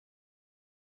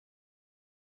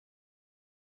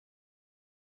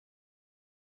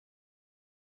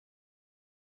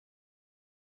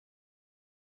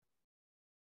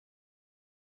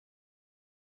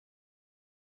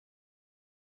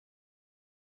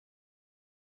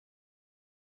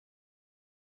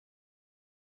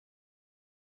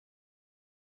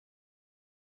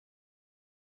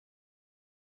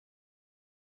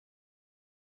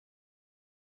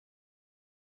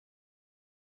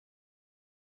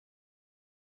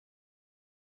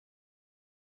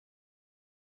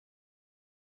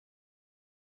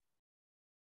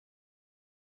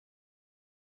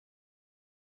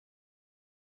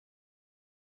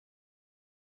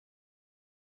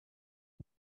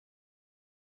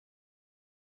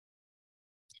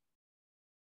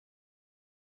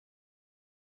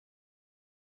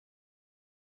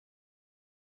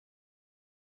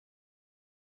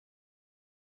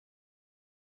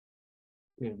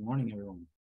Good morning, everyone.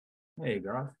 Hey,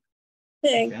 Garth.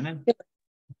 Hey. Shannon.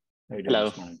 How you doing Hello.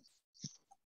 this morning?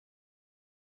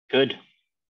 Good.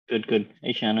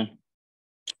 Hey, Shannon.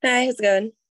 Hi, how's it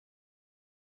going?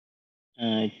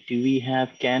 Do we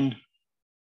have Ken?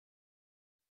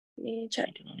 Let me check.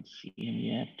 I don't see him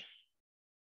yet.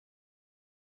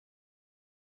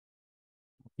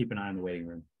 Keep an eye on the waiting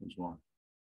room as well.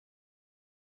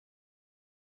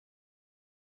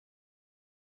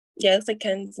 Yeah, looks like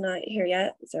Ken's not here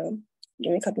yet, so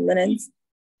give me a couple minutes.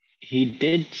 He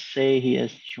did say he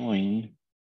has joined.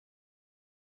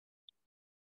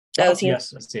 Oh,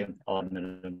 yes, I see him. I'll admit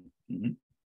him. Mm-hmm.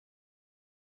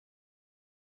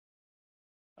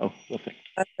 Oh, perfect.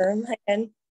 Awesome. Hi, Ken.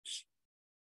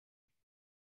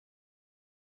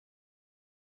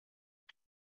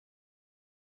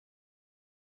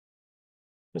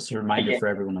 Just a reminder for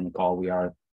everyone on the call,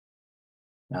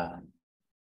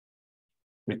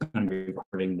 we're going to be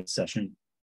recording this session.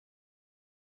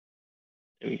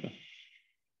 There we go.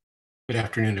 Good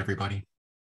afternoon, everybody.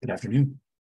 Good afternoon.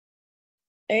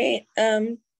 All right.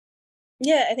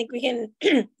 Yeah, I think we can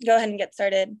go ahead and get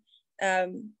started.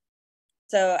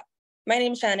 So my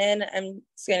name's Shannon. I'm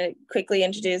just going to quickly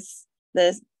introduce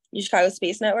the UChicago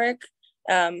Space Network,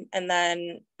 and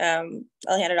then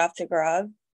I'll hand it off to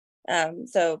Gaurav.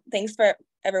 So thanks for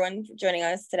everyone for joining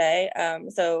us today.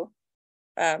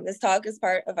 This talk is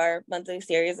part of our monthly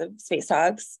series of space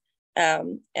talks,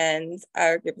 and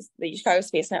our group is the UChicago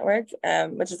Space Network,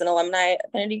 which is an alumni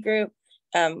affinity group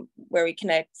where we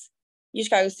connect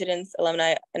UChicago students,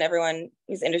 alumni, and everyone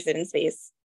who's interested in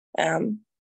space. A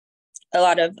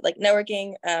lot of like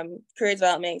networking, career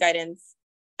development, guidance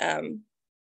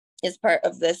is part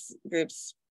of this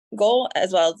group's goal,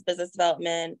 as well as business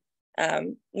development,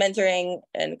 mentoring,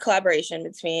 and collaboration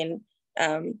between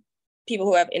people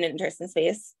who have an interest in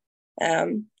space.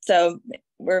 So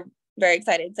we're very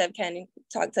excited to have Ken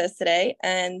talk to us today,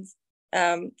 and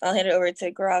I'll hand it over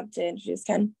to Gaurav to introduce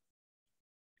Ken.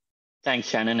 Thanks,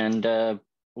 Shannon, and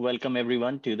welcome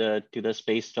everyone to the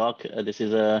space talk. This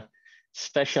is a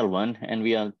special one, and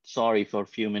we are sorry for a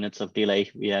few minutes of delay.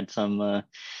 We had some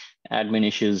admin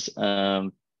issues,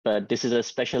 but this is a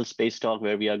special space talk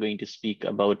where we are going to speak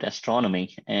about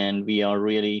astronomy, and we are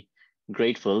really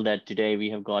grateful that today we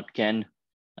have got Ken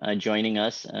joining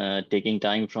us, taking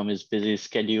time from his busy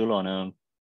schedule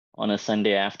on a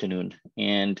Sunday afternoon.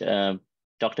 And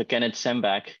Dr. Kenneth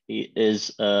Sembach, he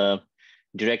is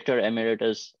Director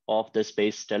Emeritus of the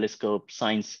Space Telescope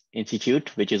Science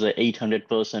Institute, which is an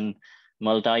 800-person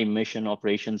multi-mission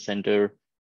operations center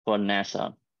for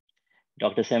NASA.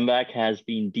 Dr. Sembach has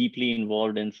been deeply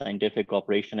involved in scientific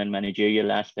operation and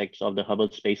managerial aspects of the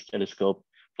Hubble Space Telescope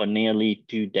for nearly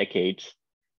 2 decades,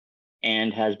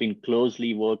 and has been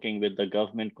closely working with the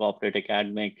government, corporate,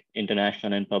 academic,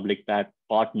 international, and public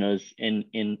partners in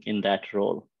that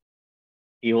role.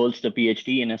 He holds the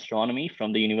PhD in astronomy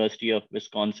from the University of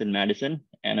Wisconsin-Madison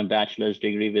and a bachelor's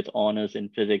degree with honors in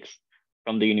physics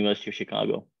from the University of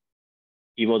Chicago.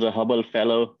 He was a Hubble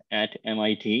Fellow at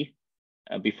MIT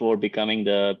before becoming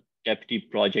the Deputy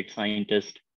Project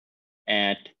Scientist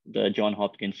at the Johns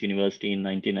Hopkins University in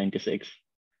 1996.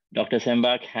 Dr.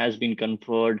 Sembach has been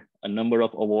conferred a number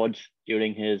of awards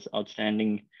during his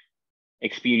outstanding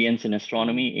experience in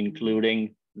astronomy,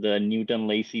 including the Newton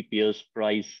Lacey Pierce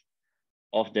Prize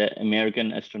of the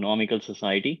American Astronomical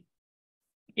Society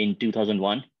in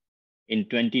 2001. In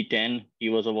 2010, he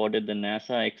was awarded the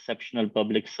NASA Exceptional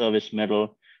Public Service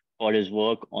Medal for his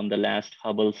work on the last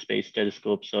Hubble Space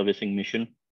Telescope servicing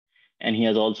mission. And he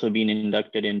has also been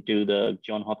inducted into the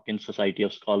Johns Hopkins Society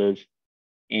of Scholars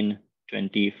in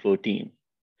 2014.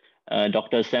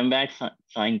 Dr. Sembach's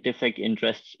scientific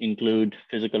interests include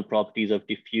physical properties of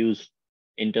diffuse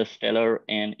interstellar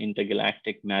and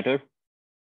intergalactic matter.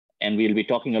 And we'll be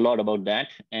talking a lot about that.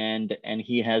 And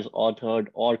he has authored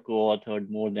or co-authored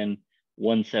more than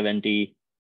 170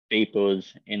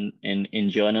 papers in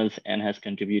journals and has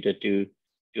contributed to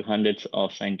hundreds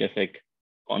of scientific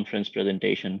conference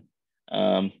presentation.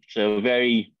 So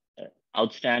very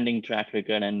outstanding track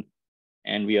record,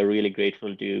 and we are really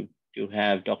grateful to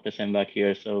have Dr. Sembach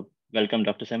here. So welcome,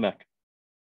 Dr. Sembach.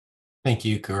 Thank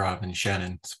you, Gaurav and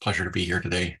Shannon. It's a pleasure to be here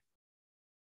today.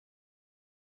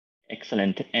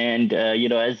 Excellent. And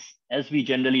as we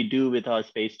generally do with our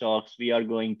space talks, we are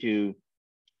going to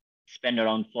spend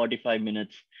around 45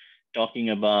 minutes talking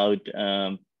about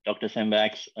Dr.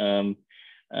 Sembach's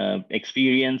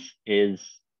experience, his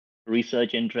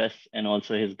research interests, and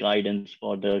also his guidance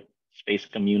for the space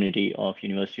community of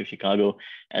University of Chicago,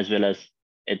 as well as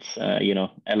its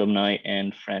alumni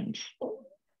and friends.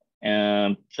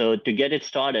 So to get it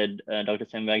started, Dr.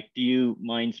 Sembach, do you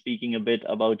mind speaking a bit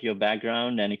about your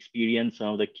background and experience,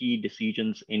 some of the key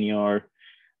decisions in your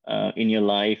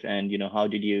life, and how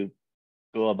did you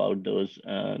go about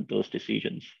those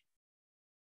decisions?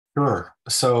 Sure.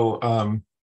 So a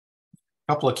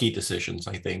couple of key decisions,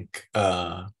 I think.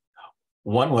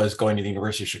 One was going to the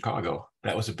University of Chicago.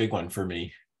 That was a big one for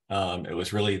me. It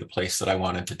was really the place that I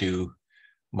wanted to do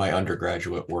my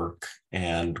undergraduate work,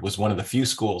 and was one of the few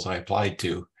schools I applied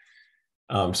to.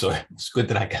 So it's good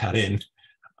that I got in.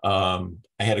 I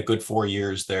had a good 4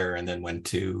 years there, and then went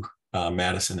to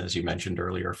Madison, as you mentioned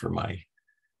earlier, for my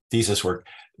thesis work.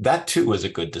 That too was a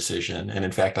good decision. And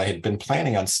in fact, I had been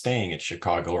planning on staying at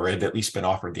Chicago, or had at least been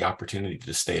offered the opportunity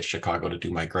to stay at Chicago to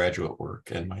do my graduate work.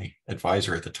 And my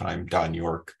advisor at the time, Don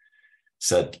York,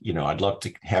 said, I'd love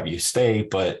to have you stay,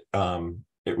 but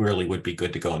it really would be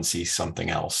good to go and see something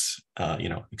else,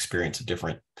 experience a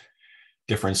different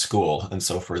school. And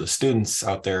so for the students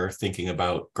out there thinking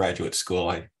about graduate school,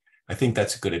 I think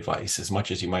that's good advice. As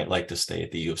much as you might like to stay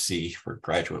at the U of C for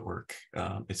graduate work,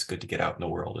 it's good to get out in the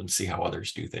world and see how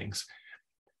others do things.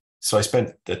 So I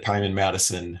spent the time in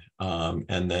Madison,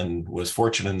 and then was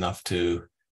fortunate enough to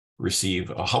receive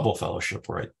a Hubble Fellowship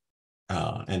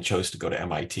and chose to go to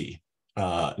MIT.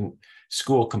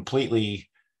 School completely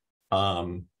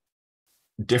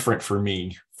different for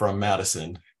me from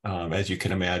Madison, as you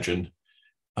can imagine.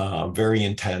 Very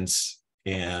intense,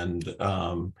 and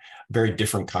very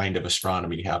different kind of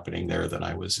astronomy happening there than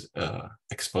I was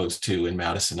exposed to in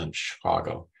Madison and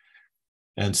Chicago.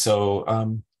 And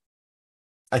so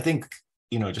I think,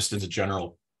 just as a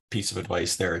general piece of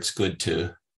advice there, it's good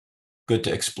to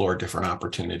explore different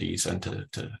opportunities and to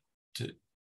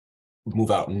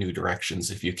move out in new directions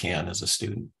if you can as a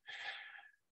student.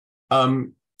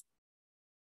 I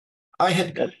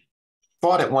had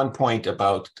thought at one point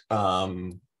about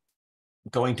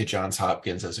going to Johns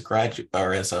Hopkins as a graduate,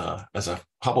 or as a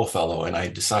Hubble Fellow, and I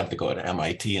decided to go to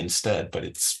MIT instead. But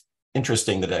it's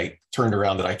interesting that I turned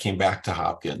around, that I came back to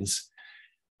Hopkins,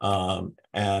 and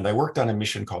I worked on a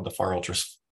mission called the Far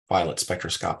Ultraviolet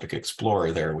Spectroscopic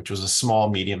Explorer there, which was a small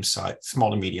to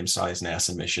medium-sized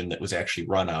NASA mission that was actually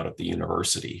run out of the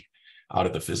university, out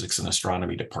of the physics and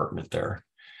astronomy department there.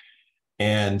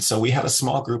 And so we had a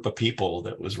small group of people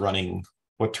that was running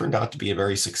what turned out to be a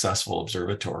very successful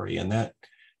observatory. And that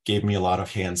gave me a lot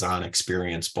of hands-on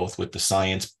experience, both with the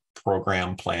science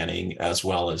program planning as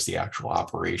well as the actual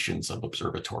operations of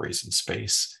observatories in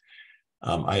space.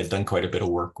 I had done quite a bit of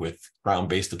work with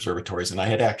ground-based observatories, and I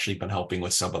had actually been helping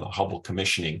with some of the Hubble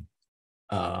commissioning,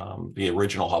 the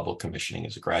original Hubble commissioning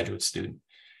as a graduate student.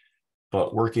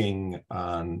 But working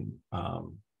on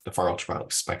the Far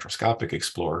Ultraviolet Spectroscopic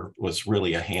Explorer was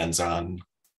really a hands-on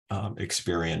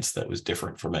experience that was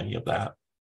different from any of that.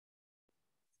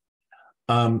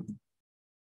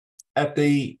 At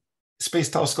the Space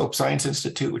Telescope Science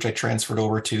Institute, which I transferred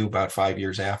over to about 5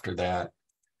 years after that,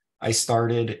 I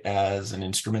started as an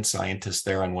instrument scientist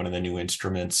there on one of the new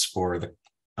instruments for the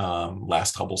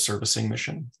last Hubble servicing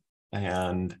mission.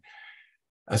 And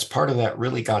as part of that,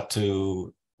 really got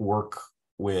to work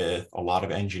with a lot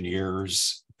of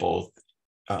engineers, both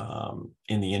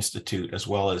in the Institute as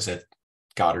well as at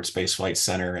Goddard Space Flight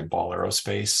Center and Ball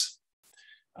Aerospace,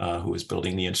 who was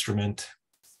building the instrument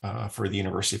for the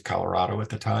University of Colorado at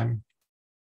the time.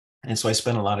 And so I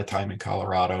spent a lot of time in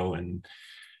Colorado and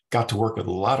got to work with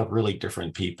a lot of really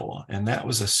different people. And that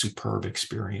was a superb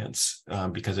experience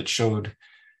because it showed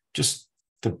just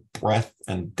the breadth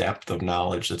and depth of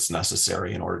knowledge that's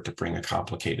necessary in order to bring a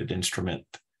complicated instrument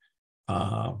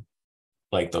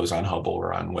like those on Hubble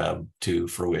or on Webb to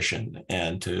fruition,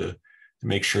 and to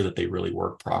make sure that they really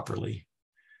work properly.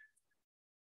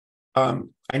 I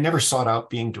never sought out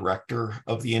being director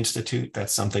of the Institute.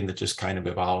 That's something that just kind of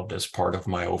evolved as part of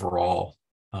my overall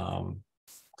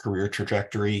career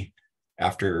trajectory.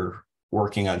 After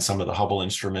working on some of the Hubble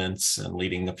instruments and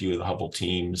leading a few of the Hubble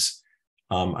teams,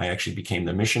 I actually became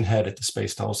the mission head at the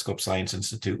Space Telescope Science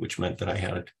Institute, which meant that I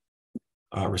had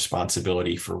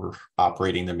responsibility for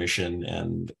operating the mission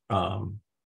and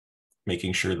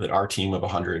making sure that our team of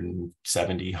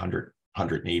 170,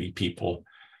 180 people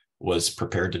was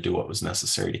prepared to do what was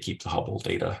necessary to keep the Hubble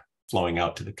data flowing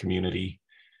out to the community.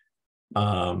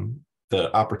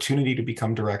 The opportunity to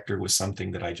become director was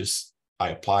something that I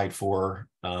applied for,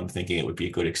 thinking it would be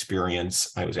a good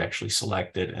experience. I was actually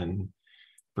selected, and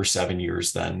for 7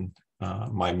 years then,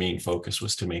 my main focus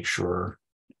was to make sure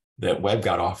that Webb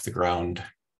got off the ground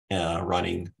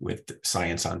running with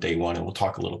science on day one, and we'll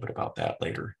talk a little bit about that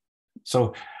later.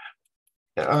 So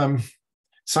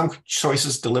some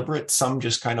choices deliberate, some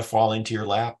just kind of fall into your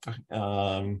lap.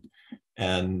 And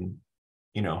And,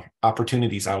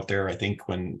 opportunities out there, I think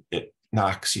when it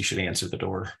knocks, you should answer the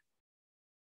door.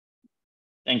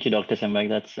 Thank you, Dr. Sembach.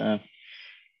 That's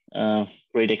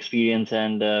great experience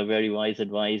and very wise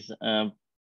advice.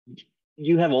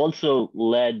 You have also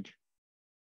led,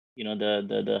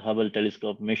 the Hubble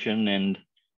telescope mission and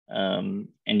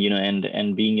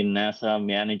being in NASA,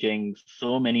 managing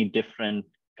so many different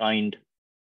kind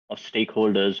of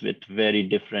stakeholders with very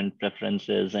different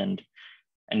preferences and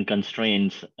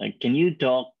constraints. Can you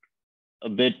talk a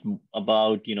bit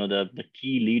about the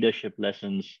key leadership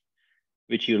lessons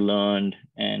which you learned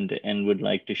and would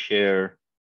like to share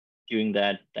during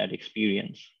that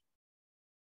experience?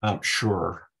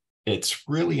 Sure. It's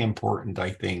really important,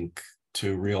 I think,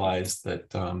 to realize that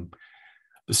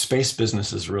the space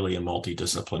business is really a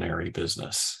multidisciplinary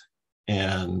business.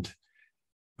 And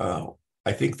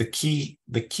I think the key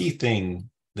thing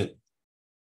that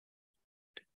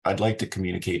I'd like to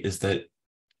communicate is that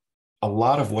a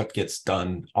lot of what gets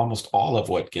done, almost all of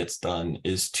what gets done,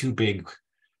 is too big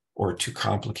or too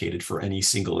complicated for any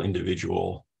single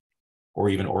individual or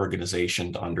even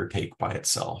organization to undertake by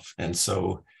itself. And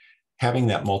so having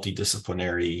that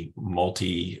multidisciplinary,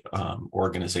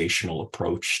 organizational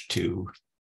approach to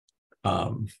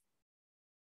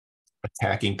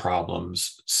attacking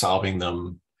problems, solving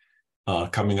them,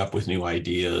 coming up with new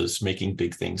ideas, making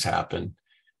big things happen,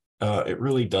 it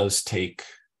really does take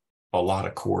a lot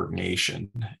of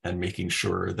coordination and making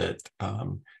sure that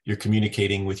you're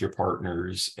communicating with your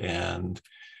partners, and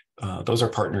those are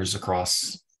partners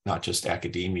across not just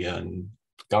academia and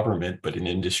government, but in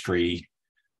industry,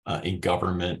 in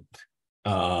government,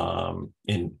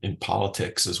 in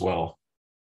politics as well.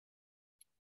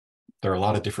 There are a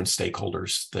lot of different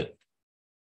stakeholders that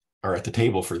are at the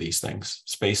table for these things.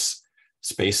 Space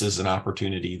is an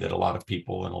opportunity that a lot of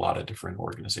people in a lot of different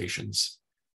organizations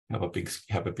have a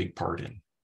big part in.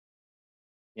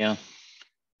 Yeah,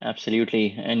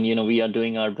 absolutely. And we are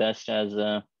doing our best as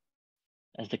the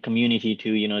community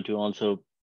to also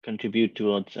contribute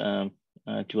towards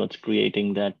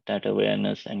creating that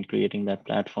awareness and creating that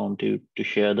platform to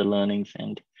share the learnings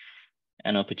and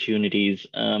opportunities.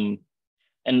 And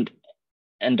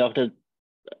Dr.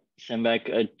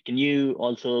 Sembach, can you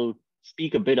also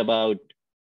speak a bit about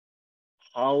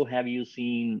how have you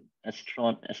seen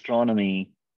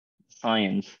astronomy,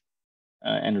 science,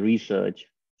 and research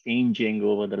changing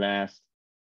over the last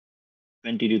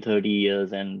 20 to 30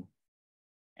 years, and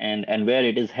where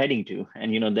it is heading to,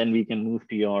 and then we can move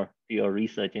to your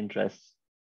research interests.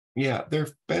 Yeah, there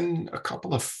have been a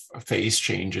couple of phase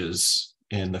changes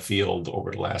in the field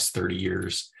over the last 30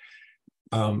 years.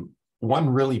 One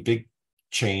really big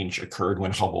change occurred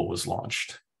when Hubble was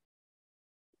launched.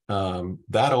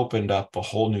 That opened up a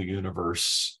whole new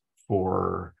universe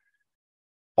for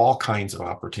all kinds of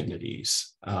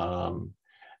opportunities.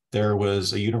 There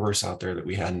was a universe out there that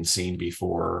we hadn't seen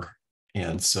before.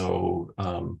 And so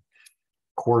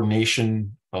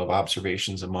coordination of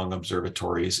observations among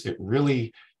observatories, it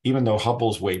really, even though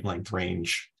Hubble's wavelength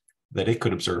range that it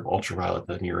could observe ultraviolet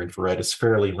and near infrared is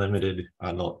fairly limited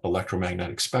on the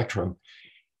electromagnetic spectrum,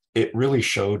 it really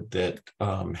showed that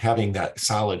having that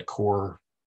solid core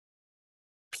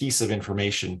piece of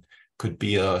information could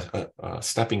be a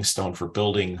stepping stone for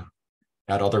building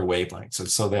at other wavelengths. And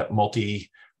so that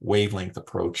multi-wavelength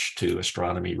approach to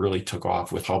astronomy really took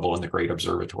off with Hubble and the great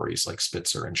observatories like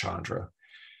Spitzer and Chandra.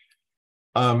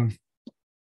 And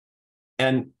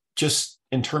just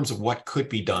in terms of what could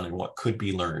be done and what could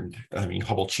be learned, I mean,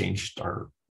 Hubble changed our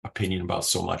opinion about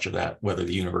so much of that, whether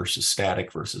the universe is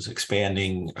static versus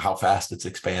expanding, how fast it's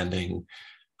expanding,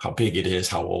 how big it is,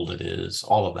 how old it is,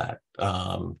 all of that.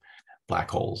 Black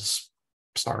holes,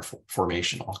 star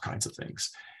formation, all kinds of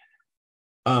things.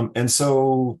 And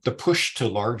so the push to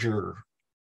larger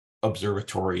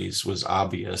observatories was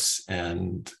obvious.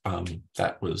 And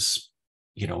that was,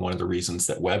 one of the reasons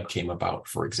that Webb came about,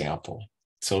 for example.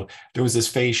 So there was this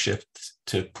phase shift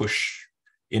to push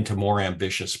into more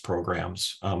ambitious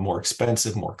programs, more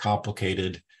expensive, more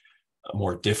complicated,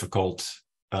 more difficult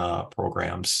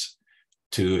programs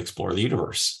to explore the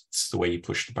universe. It's the way you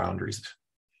push the boundaries.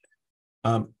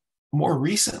 More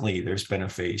recently, there's been a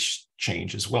phase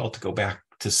change as well to go back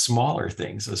to smaller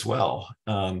things as well.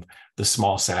 The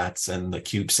small sats and the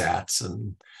CubeSats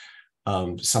and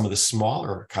some of the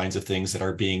smaller kinds of things that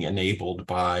are being enabled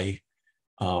by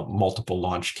multiple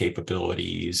launch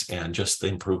capabilities and just the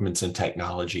improvements in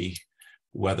technology,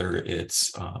 whether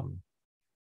it's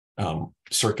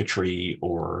circuitry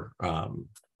or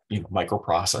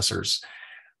microprocessors.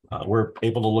 We're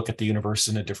able to look at the universe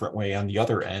in a different way on the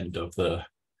other end of the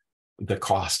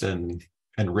cost and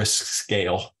risk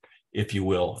scale. if you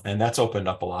will. And that's opened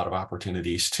up a lot of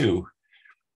opportunities too.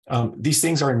 These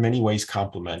things are in many ways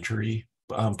complementary,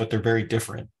 but they're very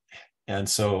different. And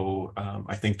so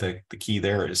I think the key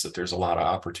there is that there's a lot of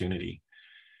opportunity.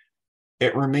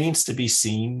 It remains to be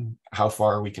seen how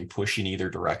far we can push in either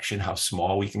direction, how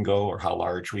small we can go or how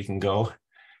large we can go.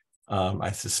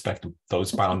 I suspect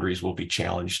those boundaries will be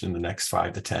challenged in the next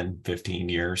 5 to 10, 15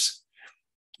 years.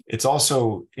 It's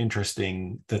also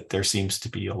interesting that there seems to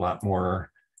be a lot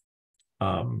more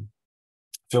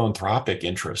philanthropic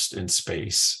interest in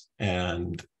space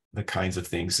and the kinds of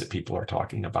things that people are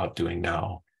talking about doing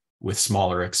now with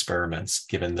smaller experiments,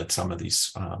 given that some of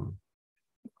these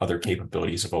other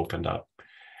capabilities have opened up.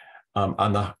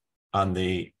 On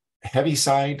the heavy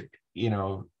side,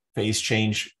 phase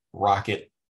change rocket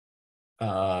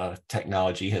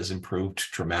technology has improved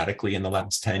dramatically in the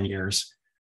last 10 years.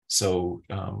 So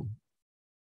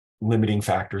limiting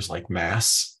factors like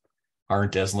mass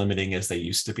aren't as limiting as they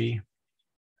used to be.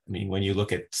 I mean, when you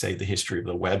look at, say, the history of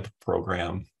the Webb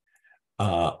program,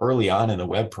 early on in the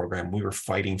Webb program, we were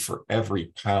fighting for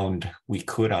every pound we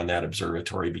could on that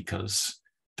observatory because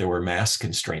there were mass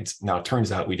constraints. Now, it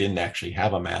turns out we didn't actually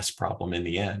have a mass problem in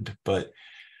the end, but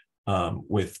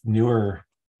with newer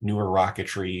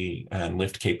rocketry and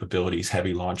lift capabilities,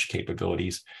 heavy launch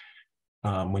capabilities,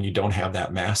 when you don't have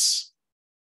that mass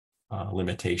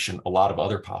limitation, a lot of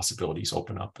other possibilities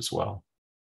open up as well.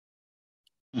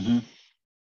 Mm-hmm.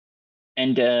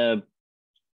 And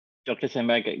Dr.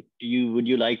 Sembach, would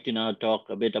you like to now talk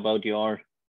a bit about your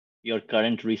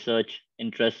current research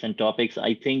interests and topics?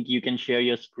 I think you can share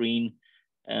your screen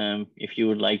if you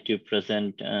would like to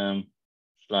present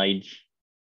slides.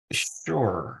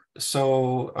 Sure.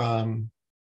 So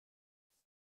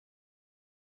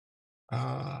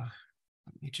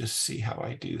let me just see how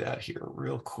I do that here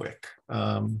real quick.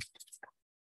 Let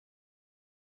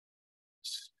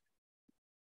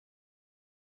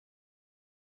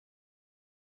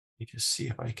me just see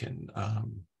if I can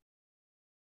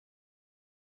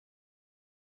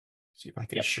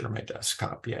Yep. share my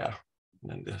desktop. Yeah.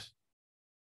 And then this.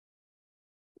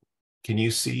 Can you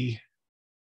see?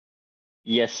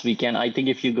 Yes, we can. I think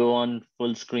if you go on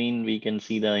full screen, we can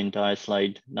see the entire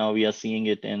slide. Now we are seeing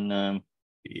it in.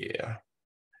 Yeah.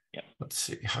 Yeah. Let's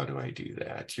see. How do I do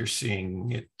that? You're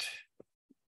seeing it.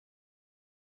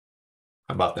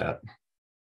 How about that?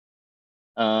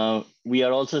 We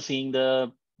are also seeing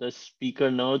the speaker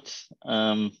notes.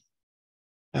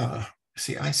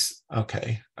 See,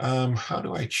 okay. How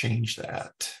do I change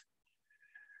that?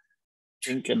 I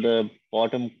think at the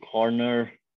bottom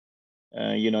corner,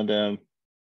 the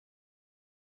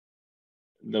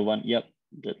one, yep,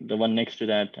 the one next to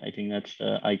that, I think that's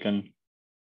the icon.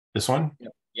 This one?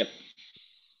 Yep.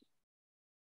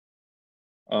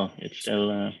 Oh, it's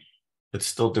still. It's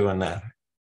still doing that.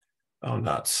 Oh,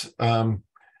 nuts.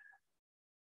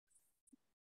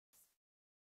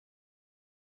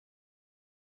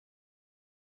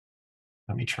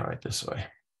 Let me try it this way.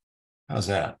 How's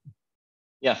that?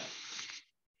 Yeah,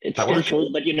 it That still work? shows,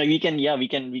 but we can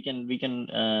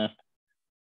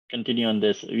continue on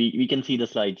this. We can see the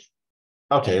slides.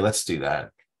 Okay, let's do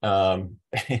that.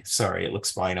 Sorry, it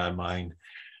looks fine on mine.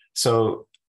 So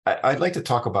I'd like to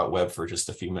talk about Webb for just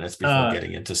a few minutes before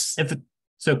getting into. If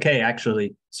it's okay,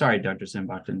 actually, sorry, Dr.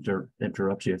 Sembach, to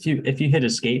interrupt you. If you hit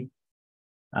escape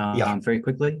very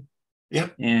quickly, yeah,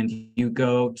 and you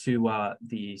go to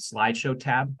the slideshow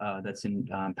tab that's in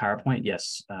PowerPoint,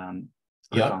 yes,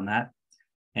 click on that.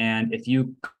 And if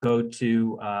you go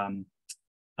to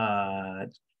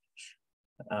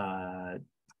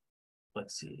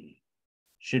let's see,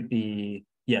 should be,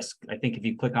 yes, I think if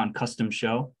you click on custom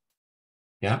show.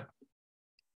 Yeah.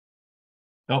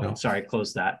 Oh, no. Sorry,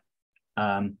 close that.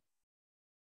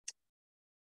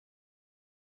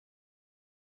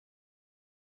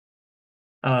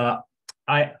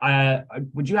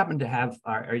 Would you happen to have,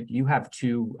 you have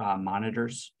two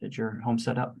monitors at your home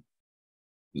setup?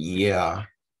 Yeah.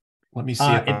 Let me see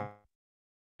if I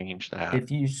change that. If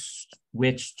you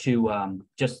switch to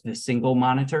just the single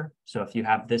monitor, so if you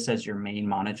have this as your main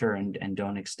monitor and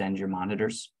don't extend your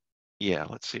monitors. Yeah,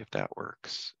 let's see if that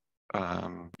works.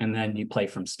 And then you play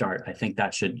from start. I think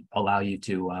that should allow you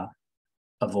to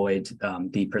avoid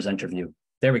the presenter view.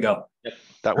 There we go. Yep.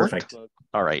 That Perfect. Worked?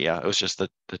 All right, yeah, it was just the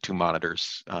two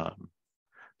monitors.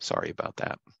 Sorry about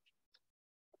that.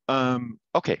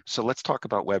 Okay, so let's talk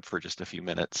about Webb for just a few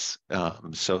minutes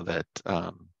so that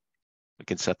we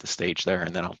can set the stage there,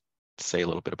 and then I'll say a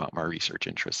little bit about my research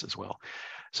interests as well.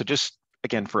 So just,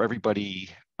 again, for everybody,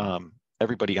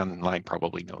 everybody online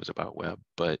probably knows about Webb,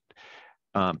 but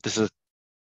this is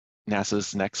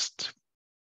NASA's next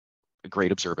a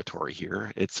great observatory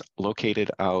here. It's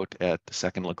located out at the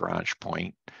second Lagrange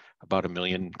point, about 1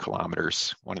 million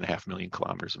kilometers, 1.5 million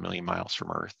kilometers, 1 million miles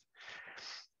from Earth.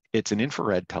 It's an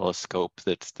infrared telescope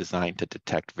that's designed to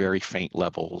detect very faint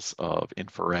levels of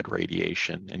infrared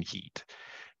radiation and heat,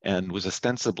 and was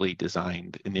ostensibly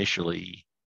designed initially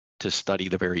to study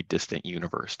the very distant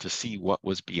universe, to see what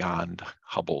was beyond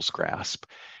Hubble's grasp.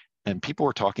 And people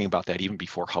were talking about that even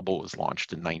before Hubble was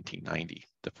launched in 1990.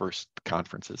 The first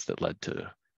conferences that led to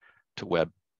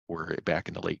Webb were back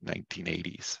in the late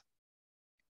 1980s.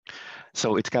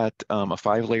 So it's got a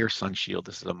 5-layer sun shield.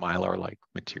 This is a mylar-like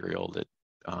material that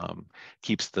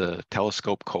keeps the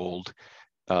telescope cold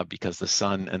because the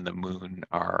sun and the moon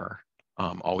are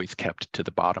always kept to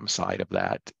the bottom side of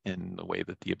that in the way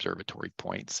that the observatory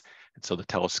points. And so the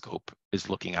telescope is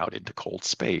looking out into cold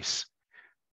space.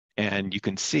 And you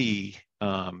can see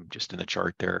just in the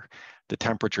chart there, the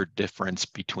temperature difference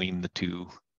between the two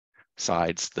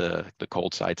sides. The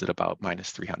cold side's at about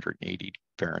minus 380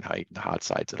 Fahrenheit, and the hot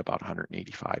side's at about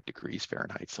 185 degrees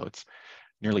Fahrenheit. So it's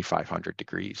nearly 500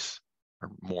 degrees or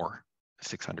more,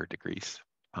 600 degrees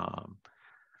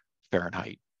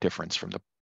Fahrenheit difference from the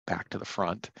back to the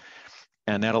front.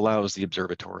 And that allows the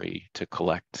observatory to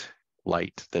collect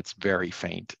light that's very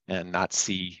faint and not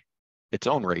see its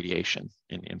own radiation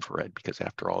in infrared, because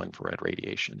after all, infrared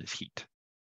radiation is heat.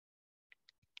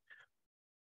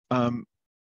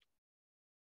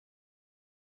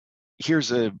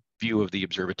 Here's a view of the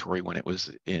observatory when it was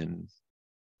in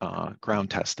ground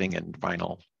testing and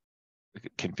final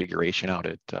configuration out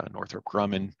at Northrop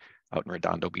Grumman out in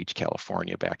Redondo Beach,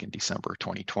 California, back in December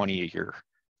 2020, a year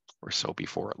or so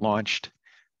before it launched.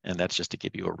 And that's just to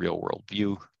give you a real world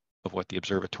view of what the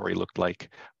observatory looked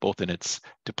like, both in its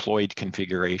deployed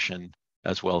configuration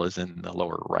as well as in the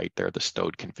lower right there, the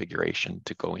stowed configuration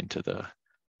to go into the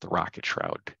rocket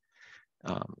shroud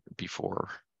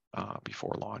before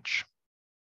launch.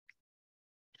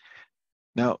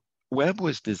 Now, Webb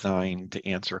was designed to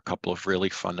answer a couple of really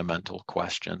fundamental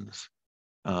questions.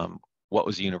 What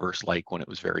was the universe like when it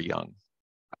was very young?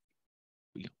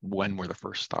 When were the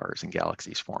first stars and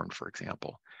galaxies formed, for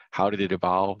example? How did it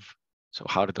evolve? So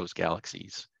how did those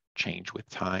galaxies change with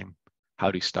time?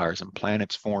 How do stars and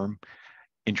planets form?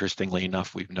 Interestingly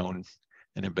enough, we've known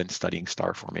and have been studying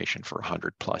star formation for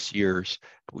 100+ years,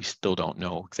 but we still don't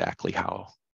know exactly how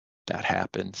that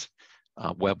happens.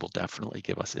 Webb will definitely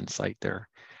give us insight there.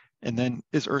 And then,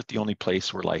 is Earth the only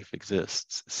place where life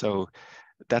exists? So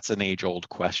that's an age-old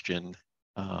question.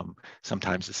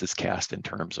 Sometimes this is cast in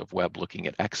terms of Webb looking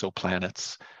at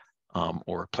exoplanets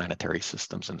or planetary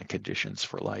systems and the conditions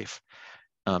for life.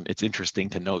 It's interesting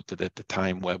to note that at the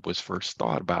time Webb was first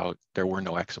thought about, there were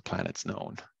no exoplanets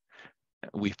known.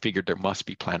 We figured there must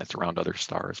be planets around other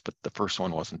stars, but the first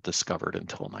one wasn't discovered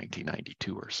until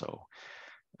 1992 or so.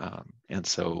 And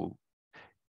so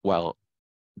while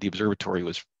the observatory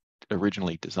was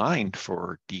originally designed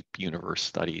for deep universe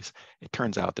studies, it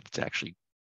turns out that it's actually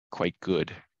quite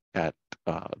good at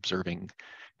observing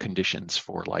conditions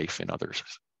for life in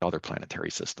other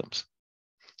planetary systems.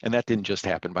 And that didn't just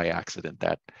happen by accident.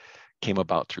 That came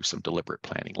about through some deliberate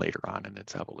planning later on in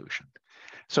its evolution.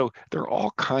 So there are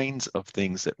all kinds of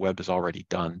things that Webb has already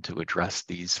done to address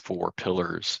these 4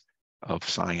 pillars of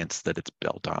science that it's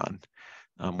built on,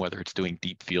 whether it's doing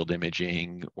deep field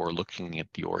imaging or looking at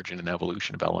the origin and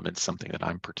evolution of elements, something that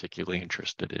I'm particularly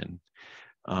interested in.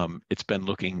 It's been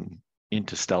looking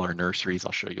into stellar nurseries.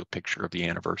 I'll show you a picture of the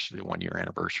anniversary, the 1-year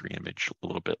anniversary image a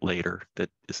little bit later. That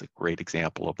is a great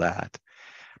example of that.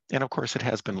 And of course, it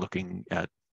has been looking at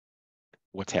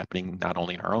what's happening not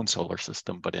only in our own solar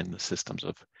system, but in the systems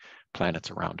of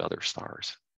planets around other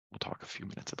stars. We'll talk a few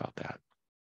minutes about that.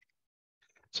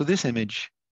 So this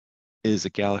image is a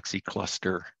galaxy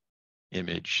cluster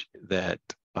image that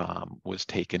was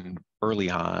taken early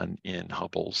on in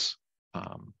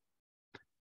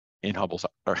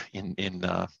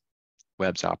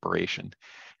Webb's operation.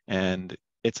 And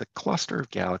it's a cluster of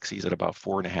galaxies at about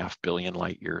 4.5 billion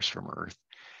light years from Earth.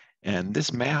 And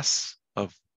this mass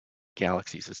of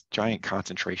galaxies, this giant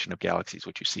concentration of galaxies,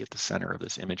 which you see at the center of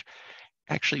this image,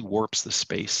 actually warps the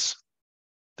space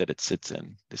that it sits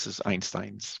in. This is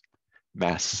Einstein's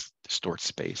mass distorts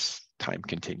space time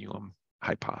continuum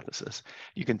hypothesis.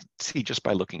 You can see just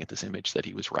by looking at this image that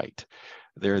he was right.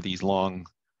 There are these long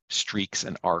streaks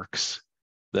and arcs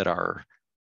that are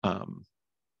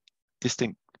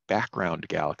distant background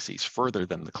galaxies further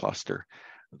than the cluster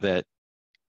that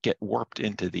get warped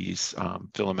into these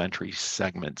filamentary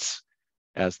segments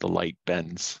as the light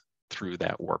bends through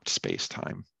that warped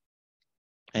space-time.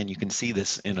 And you can see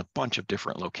this in a bunch of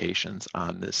different locations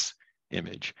on this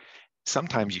image.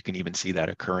 Sometimes you can even see that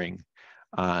occurring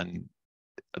on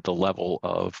the level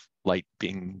of light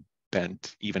being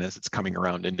bent even as it's coming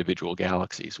around individual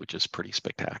galaxies, which is pretty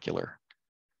spectacular.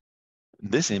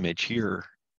 This image here,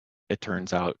 it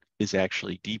turns out, is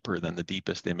actually deeper than the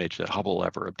deepest image that Hubble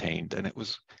ever obtained, and it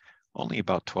was only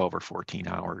about 12 or 14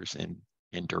 hours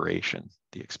in duration,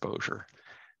 the exposure.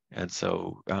 And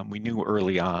so we knew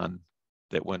early on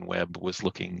that when Webb was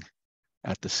looking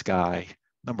at the sky,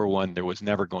 number one, there was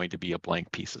never going to be a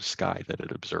blank piece of sky that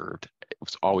it observed. It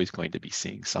was always going to be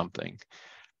seeing something,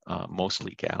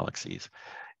 mostly galaxies,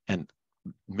 and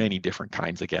many different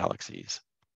kinds of galaxies.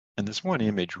 And this one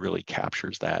image really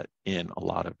captures that in a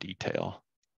lot of detail.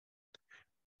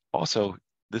 Also,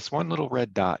 this one little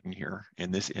red dot in here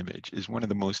in this image is one of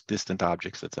the most distant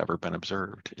objects that's ever been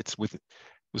observed. It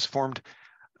was formed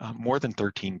more than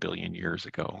 13 billion years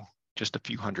ago, just a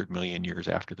few 100 million years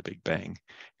after the Big Bang.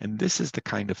 And this is the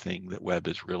kind of thing that Webb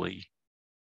is really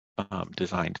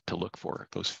designed to look for,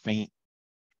 those faint,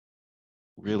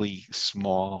 really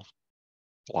small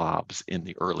blobs in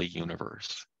the early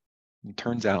universe. And it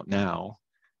turns out now,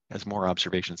 as more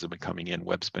observations have been coming in,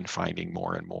 Webb's been finding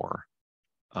more and more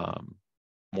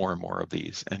of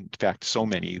these. And in fact, so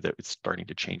many that it's starting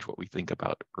to change what we think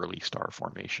about early star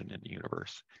formation in the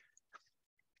universe.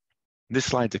 This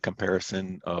slide's a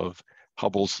comparison of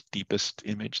Hubble's deepest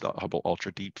image, the Hubble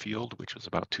Ultra Deep Field, which was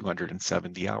about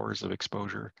 270 hours of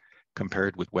exposure,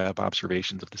 compared with Webb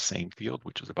observations of the same field,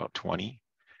 which was about 20.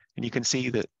 And you can see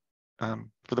that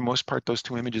for the most part, those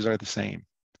two images are the same,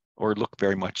 or look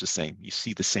very much the same. You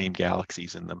see the same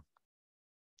galaxies in them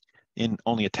in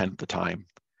only a tenth the time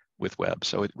with Webb.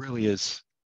 So it really is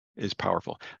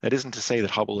powerful. That isn't to say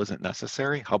that Hubble isn't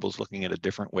necessary. Hubble's looking at a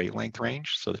different wavelength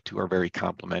range, so the two are very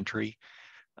complementary,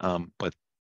 but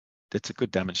it's a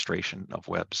good demonstration of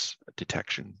Webb's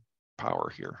detection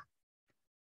power here.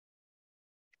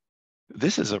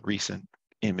 This is a recent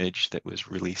image that was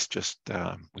released just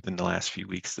within the last few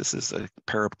weeks. This is a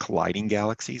pair of colliding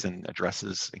galaxies and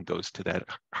addresses and goes to that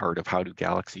heart of how do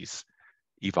galaxies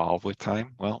evolve with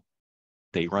time? Well,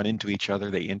 they run into each other,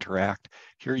 they interact.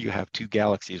 Here you have two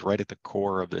galaxies right at the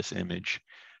core of this image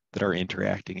that are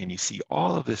interacting, and you see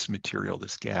all of this material,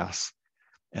 this gas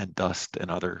and dust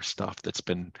and other stuff that's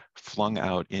been flung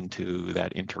out into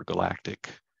that intergalactic,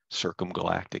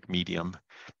 circumgalactic medium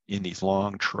in these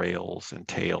long trails and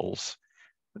tails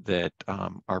that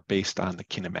are based on the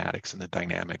kinematics and the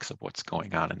dynamics of what's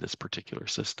going on in this particular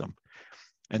system.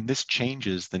 And this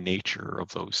changes the nature of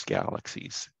those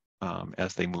galaxies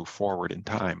as they move forward in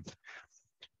time.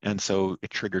 And so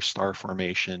it triggers star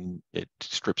formation, it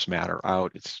strips matter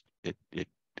out, it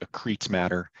accretes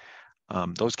matter.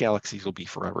 Those galaxies will be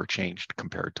forever changed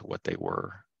compared to what they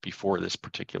were before this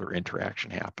particular interaction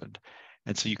happened.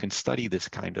 And so you can study this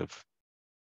kind of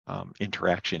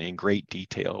interaction in great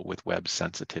detail with Webb's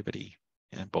sensitivity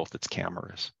and both its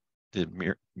cameras,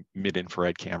 the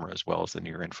mid-infrared camera as well as the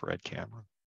near-infrared camera.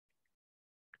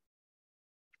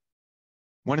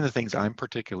 One of the things I'm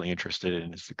particularly interested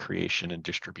in is the creation and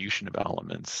distribution of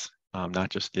elements, not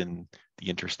just in the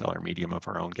interstellar medium of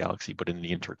our own galaxy, but in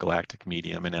the intergalactic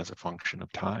medium and as a function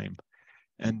of time.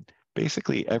 And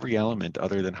basically every element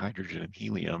other than hydrogen and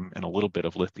helium and a little bit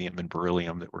of lithium and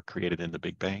beryllium that were created in the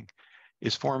Big Bang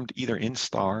is formed either in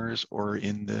stars or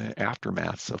in the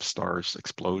aftermaths of stars'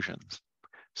 explosions.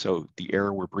 So the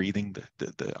air we're breathing,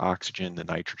 the oxygen, the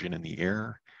nitrogen in the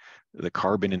air, the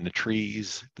carbon in the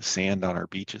trees, the sand on our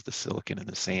beaches, the silicon in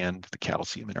the sand, the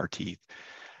calcium in our teeth,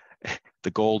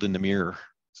 the gold in the mirror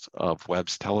of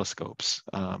Webb's telescopes,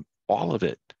 all of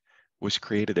it was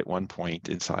created at one point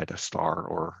inside a star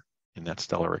or in that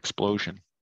stellar explosion.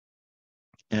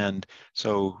 And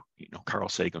so, you know, Carl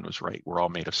Sagan was right. We're all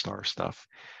made of star stuff.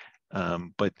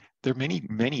 But there are many,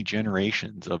 many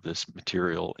generations of this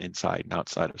material inside and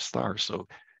outside of stars. So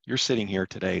you're sitting here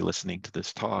today listening to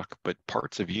this talk, but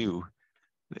parts of you,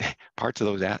 parts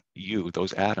of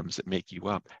those atoms that make you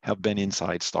up have been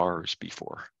inside stars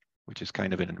before, which is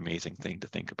kind of an amazing thing to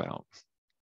think about.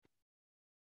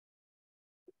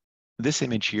 This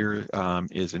image here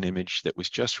is an image that was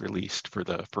just released for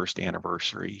the first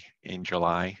anniversary in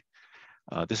July.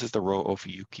 This is the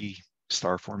Rho-Ophiuchi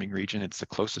star forming region. It's the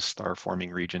closest star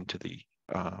forming region to the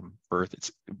Earth.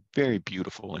 It's a very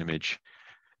beautiful image,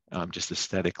 just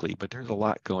aesthetically, but there's a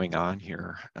lot going on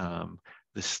here.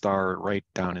 The star right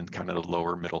down in kind of the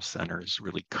lower middle center is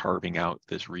really carving out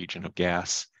this region of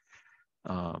gas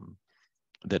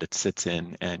that it sits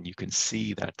in, and you can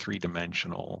see that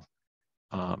three-dimensional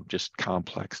just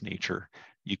complex nature.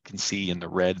 You can see in the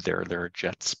red there are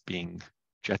jets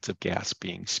of gas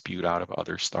being spewed out of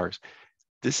other stars.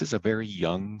 This is a very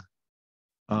young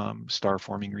star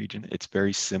forming region. It's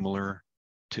very similar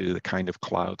to the kind of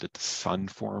cloud that the sun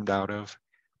formed out of.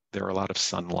 There are a lot of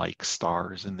sun-like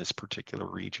stars in this particular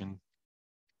region.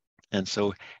 And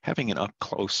so having an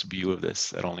up-close view of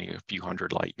this at only a few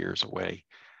hundred light years away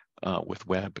with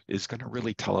Webb is going to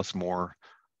really tell us more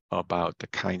about the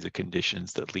kinds of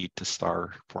conditions that lead to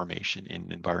star formation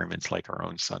in environments like our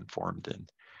own sun formed in.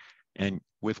 And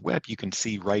with Webb, you can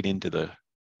see right into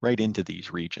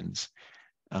these regions,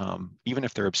 even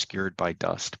if they're obscured by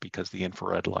dust, because the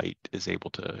infrared light is able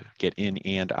to get in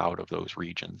and out of those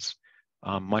regions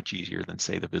much easier than,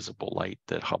 say, the visible light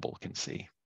that Hubble can see.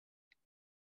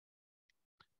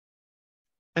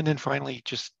 And then finally,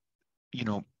 just,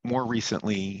 more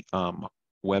recently,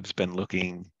 Webb's been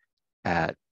looking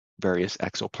at various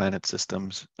exoplanet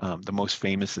systems. The most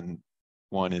famous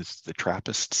one is the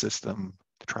TRAPPIST system,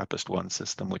 the TRAPPIST-1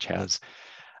 system, which has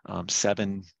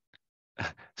 7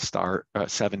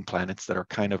 planets that are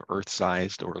kind of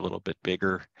Earth-sized or a little bit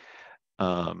bigger,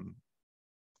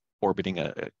 orbiting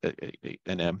an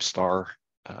M star,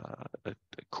 a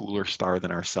cooler star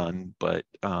than our sun, but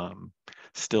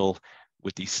still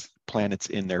with these planets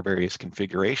in their various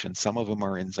configurations. Some of them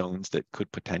are in zones that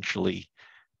could potentially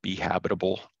be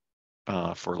habitable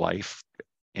for life.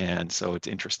 And so it's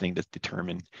interesting to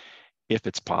determine if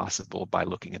it's possible. By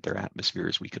looking at their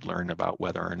atmospheres, we could learn about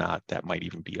whether or not that might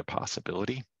even be a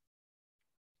possibility.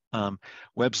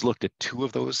 Webb's looked at 2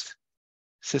 of those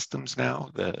systems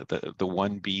now, the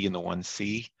 1B and the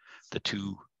 1C, the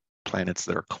 2 planets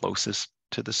that are closest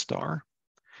to the star.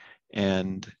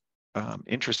 And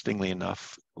interestingly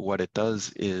enough, what it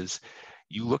does is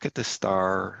you look at the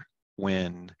star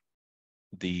when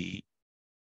the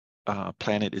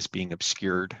planet is being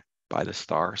obscured by the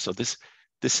star. So this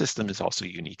system is also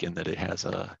unique in that it has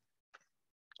a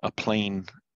plane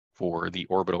for the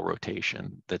orbital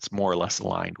rotation that's more or less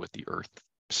aligned with the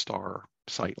Earth-star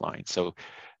sight line. So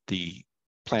the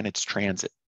planets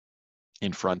transit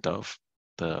in front of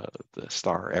the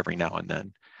star every now and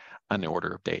then on the order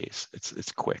of days.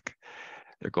 It's quick.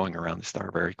 They're going around the star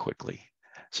very quickly.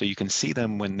 So you can see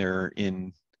them when they're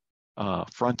in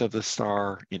front of the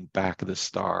star, in back of the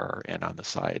star, and on the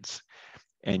sides.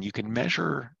 And you can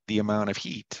measure the amount of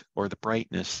heat or the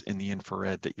brightness in the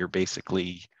infrared that you're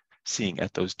basically seeing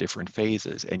at those different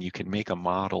phases. And you can make a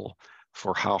model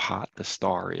for how hot the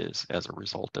star is as a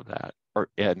result of that,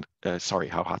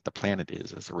 how hot the planet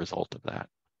is as a result of that.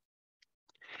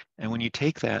 And when you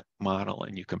take that model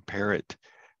and you compare it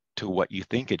to what you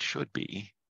think it should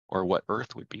be, or what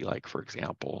Earth would be like, for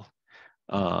example,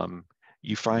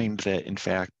 you find that, in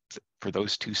fact, for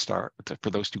those 2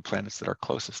 planets that are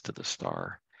closest to the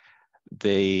star,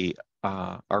 they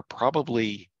are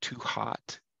probably too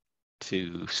hot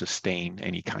to sustain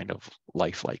any kind of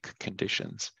lifelike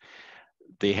conditions.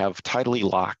 They have tidally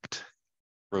locked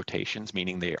rotations,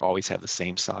 meaning they always have the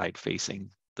same side facing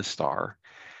the star.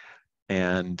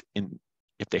 And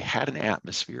if they had an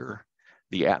atmosphere,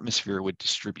 the atmosphere would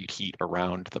distribute heat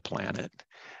around the planet.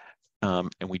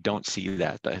 And we don't see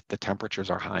that. The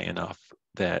temperatures are high enough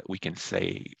that we can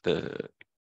say the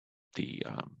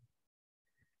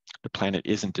planet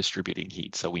isn't distributing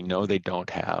heat. So we know they don't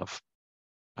have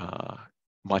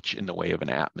much in the way of an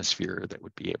atmosphere that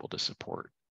would be able to support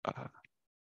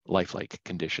lifelike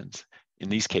conditions. In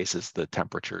these cases, the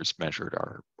temperatures measured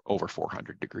are over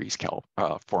 400 degrees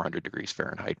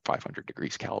Fahrenheit, 500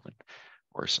 degrees Kelvin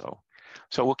or so.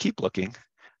 So we'll keep looking.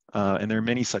 And there are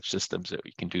many such systems that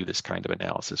we can do this kind of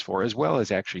analysis for, as well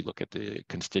as actually look at the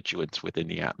constituents within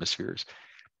the atmospheres.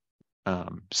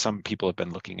 Some people have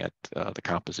been looking at the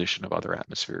composition of other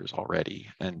atmospheres already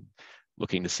and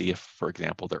looking to see if, for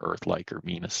example, they're Earth-like or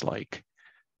Venus-like.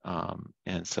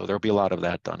 And so there'll be a lot of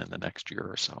that done in the next year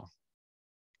or so.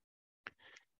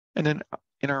 And then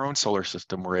in our own solar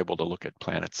system, we're able to look at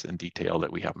planets in detail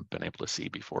that we haven't been able to see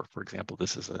before. For example,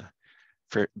 this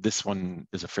one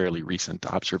is a fairly recent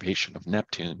observation of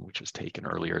Neptune, which was taken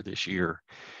earlier this year.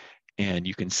 And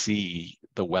you can see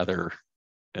the weather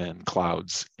and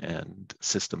clouds and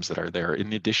systems that are there,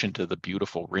 in addition to the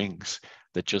beautiful rings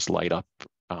that just light up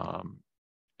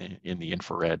in the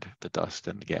infrared, the dust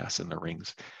and the gas in the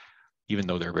rings, even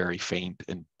though they're very faint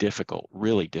and difficult,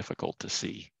 really difficult to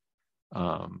see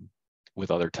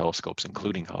with other telescopes,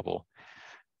 including Hubble.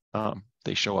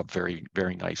 They show up very,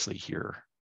 very nicely here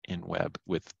in Webb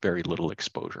with very little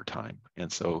exposure time.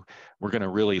 And so we're going to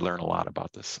really learn a lot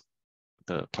about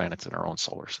the planets in our own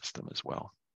solar system as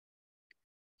well.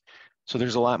 So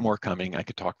there's a lot more coming. I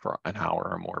could talk for an hour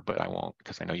or more, but I won't,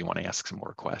 because I know you want to ask some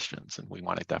more questions, and we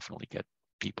want to definitely get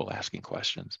people asking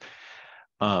questions.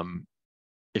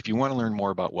 If you want to learn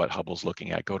more about what Hubble's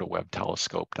looking at, go to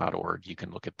webbtelescope.org. You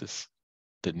can look at this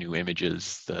the new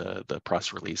images, the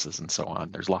press releases, and so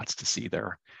on. There's lots to see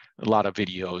there. A lot of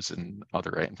videos and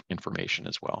other information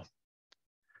as well.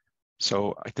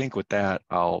 So I think with that,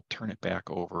 I'll turn it back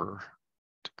over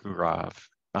to Gaurav.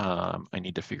 I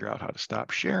need to figure out how to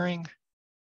stop sharing,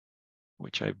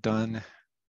 which I've done.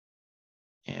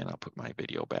 And I'll put my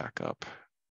video back up.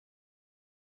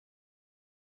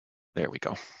 There we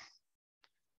go.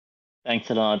 Thanks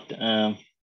a lot,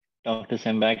 Dr.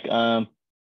 Sembach.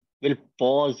 We'll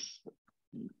pause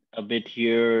a bit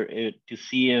here to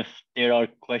see if there are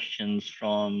questions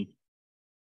from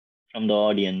the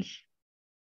audience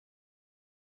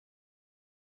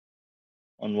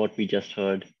on what we just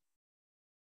heard.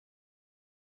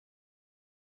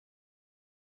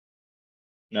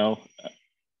 No?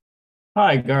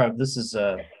 Hi, Gaurav. This is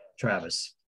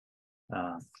Travis.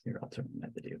 Here, I'll turn my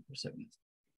video for a second.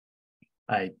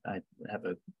 I have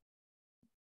a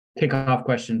kickoff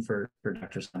question for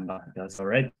Dr. Sembach, if that's all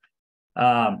right.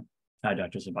 Hi,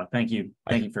 Dr. Sembach. Thank you.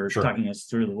 Thank you for talking us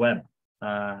through the Webb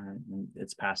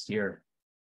its past year.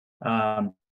 I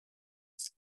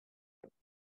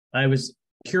was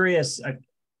curious.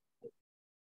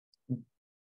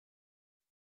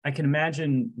 I can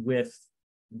imagine with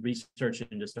research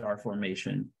into star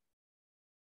formation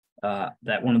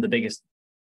that one of the biggest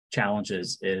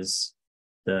challenges is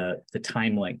the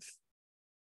time length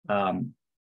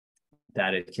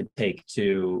that it could take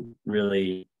to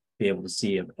really be able to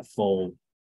see a full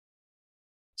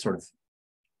sort of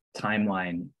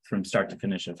timeline from start to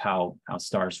finish of how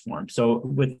stars form. So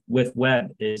with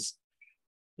Webb is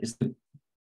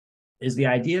the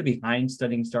idea behind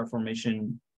studying star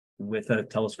formation with a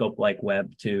telescope like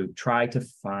Webb to try to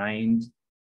find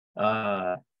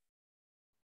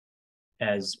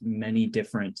as many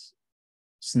different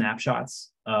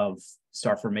snapshots of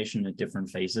star formation at different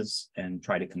phases and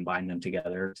try to combine them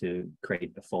together to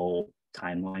create the full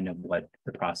timeline of what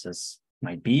the process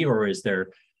might be? Or is there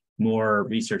more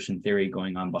research and theory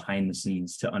going on behind the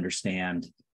scenes to understand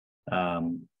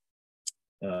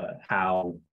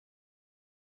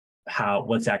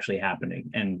what's actually happening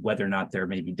and whether or not there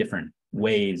may be different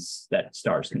ways that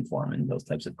stars can form in those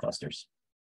types of clusters?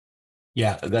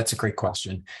 Yeah, that's a great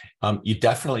question. You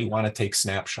definitely want to take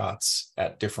snapshots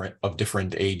at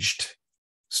different aged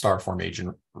star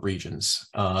formation regions,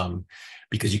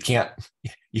 because you can't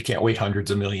wait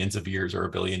hundreds of millions of years or a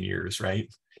billion years,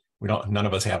 right? None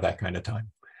of us have that kind of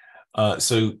time.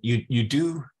 So you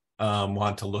do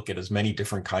want to look at as many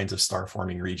different kinds of star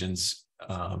forming regions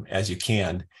as you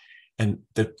can. And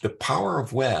the power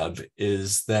of Webb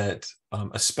is that,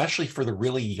 especially for the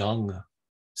really young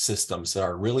systems that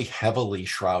are really heavily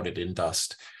shrouded in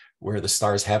dust, where the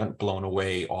stars haven't blown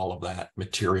away all of that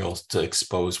material to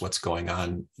expose what's going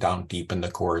on down deep in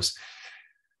the cores,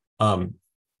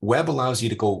 Webb allows you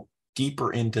to go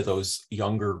deeper into those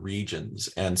younger regions.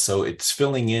 And so it's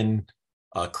filling in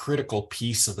a critical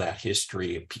piece of that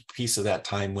history, a piece of that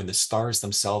time when the stars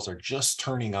themselves are just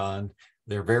turning on,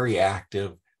 they're very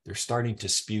active, they're starting to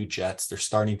spew jets, they're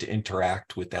starting to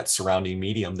interact with that surrounding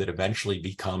medium that eventually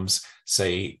becomes,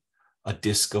 say, a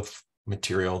disk of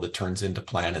material that turns into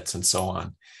planets and so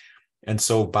on. And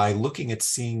so by looking at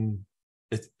seeing,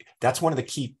 that's one of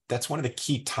the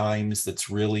key times that's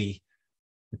really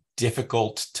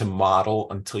difficult to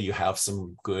model until you have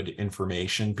some good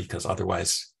information, because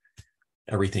otherwise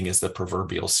everything is the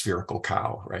proverbial spherical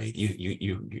cow, right?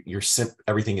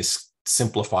 Everything is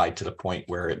simplified to the point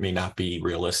where it may not be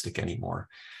realistic anymore.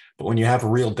 But when you have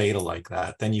real data like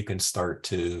that, then you can start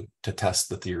to test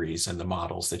the theories and the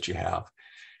models that you have.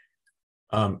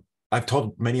 I've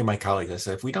told many of my colleagues, I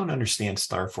said, if we don't understand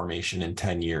star formation in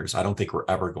 10 years, I don't think we're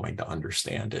ever going to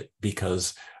understand it,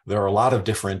 because there are a lot of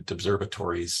different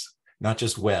observatories, not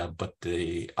just Webb, but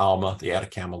the ALMA, the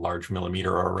Atacama Large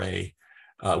Millimeter Array.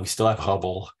 We still have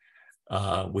Hubble.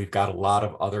 We've got a lot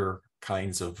of other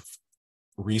kinds of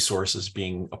resources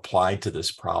being applied to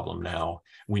this problem now.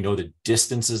 We know the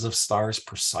distances of stars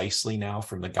precisely now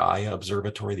from the Gaia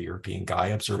Observatory, the European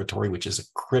Gaia Observatory, which is a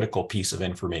critical piece of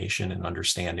information in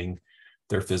understanding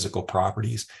their physical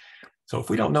properties. So if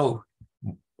we don't know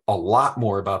a lot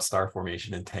more about star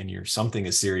formation in 10 years, something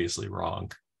is seriously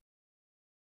wrong.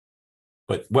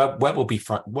 But Webb will be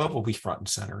front and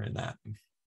center in that.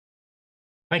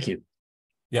 Thank you.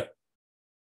 Yep.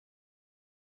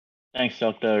 Thanks,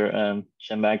 Dr.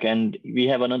 Sembach. And we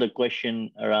have another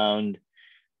question around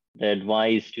the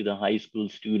advice to the high school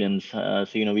students. So,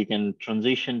 we can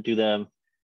transition to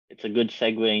it's a good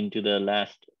segue into the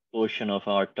last portion of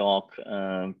our talk.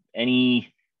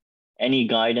 Any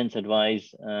guidance,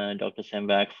 advice, Dr.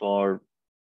 Sembach, for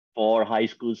high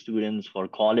school students, for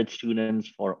college students,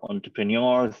 for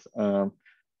entrepreneurs,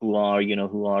 who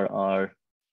are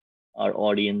our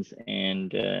audience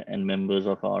and members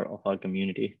of our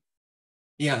community?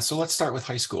 Yeah, so let's start with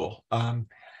high school.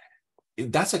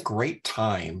 That's a great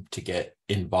time to get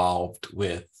involved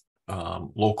with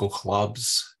local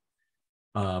clubs.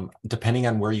 Depending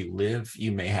on where you live,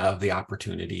 you may have the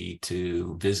opportunity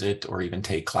to visit or even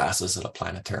take classes at a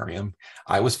planetarium.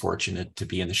 I was fortunate to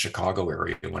be in the Chicago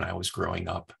area when I was growing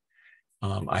up.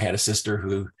 I had a sister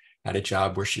who had a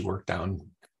job where she worked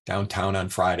downtown on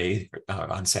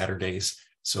on Saturdays.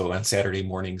 So on Saturday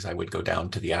mornings, I would go down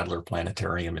to the Adler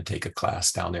Planetarium and take a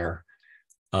class down there.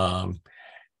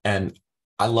 And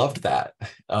I loved that.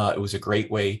 It was a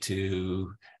great way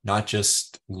to not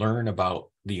just learn about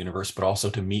the universe, but also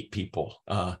to meet people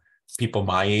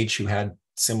my age who had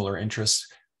similar interests,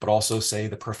 but also say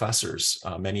the professors.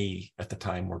 Many at the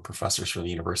time were professors from the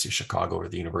University of Chicago or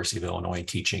the University of Illinois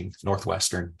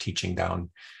Northwestern teaching down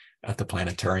at the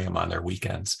planetarium on their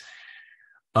weekends.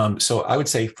 So I would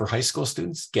say for high school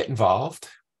students, get involved.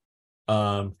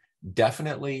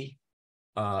 Definitely,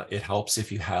 it helps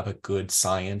if you have a good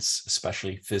science,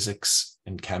 especially physics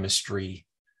and chemistry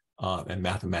and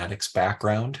mathematics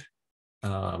background.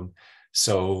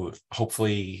 So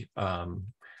hopefully, the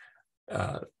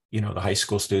high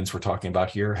school students we're talking about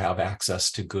here have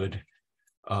access to good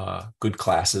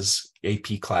classes,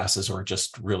 AP classes, or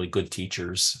just really good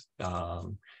teachers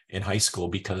in high school,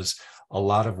 because a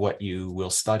lot of what you will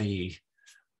study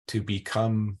to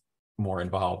become more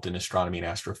involved in astronomy and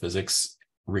astrophysics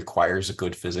requires a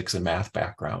good physics and math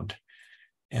background.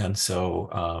 And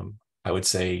so I would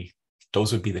say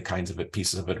those would be the kinds of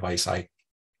pieces of advice I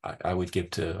would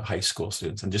give to high school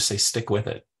students, and just say stick with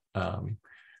it.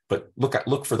 But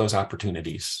look for those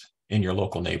opportunities in your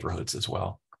local neighborhoods as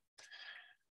well.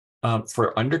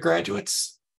 For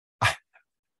undergraduates,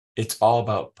 it's all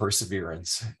about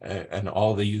perseverance, and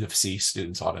all the U of C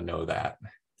students ought to know that,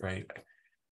 right?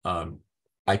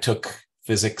 I took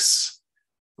physics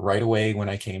right away when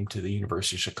I came to the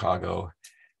University of Chicago,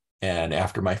 and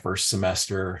after my first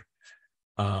semester,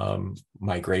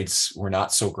 my grades were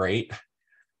not so great,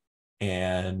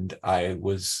 and I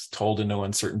was told in no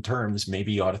uncertain terms,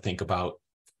 maybe you ought to think about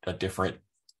a different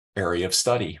area of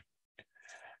study.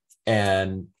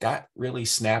 And that really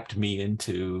snapped me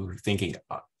into thinking,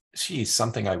 geez,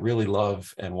 something I really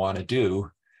love and want to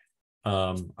do,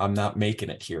 I'm not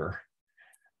making it here.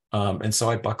 And so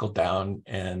I buckled down,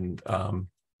 and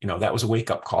that was a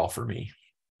wake-up call for me,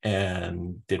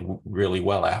 and did really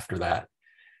well after that.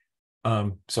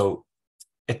 So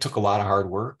it took a lot of hard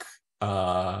work.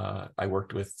 I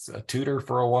worked with a tutor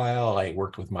for a while. I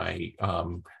worked with my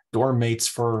dorm mates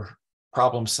for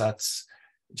problem sets.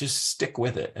 Just stick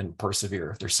with it and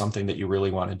persevere. If there's something that you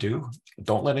really want to do,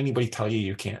 don't let anybody tell you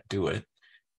you can't do it.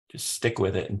 Just stick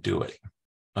with it and do it.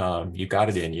 You got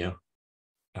it in you.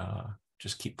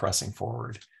 Just keep pressing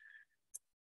forward.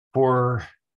 For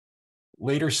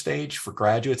later stage, for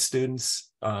graduate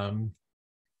students,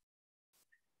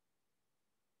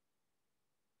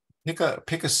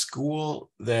 pick a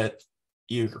school that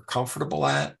you're comfortable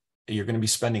at. You're going to be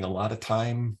spending a lot of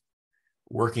time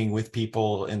working with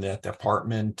people in that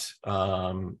department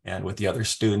and with the other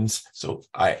students. So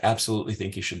I absolutely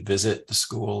think you should visit the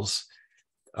schools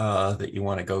that you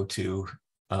want to go to.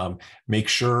 Make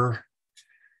sure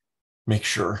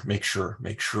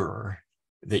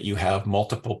that you have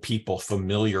multiple people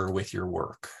familiar with your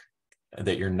work,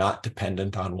 that you're not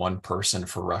dependent on one person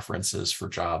for references for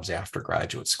jobs after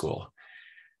graduate school.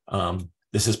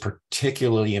 This is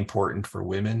particularly important for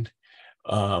women,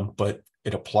 but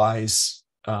it applies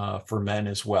for men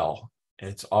as well.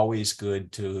 It's always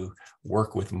good to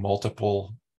work with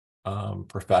multiple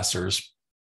professors,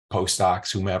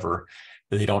 postdocs, whomever.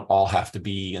 They don't all have to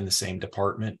be in the same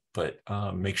department, but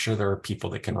make sure there are people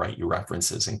that can write you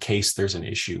references in case there's an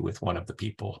issue with one of the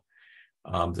people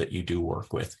that you do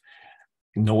work with.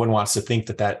 No one wants to think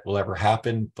that will ever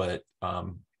happen, but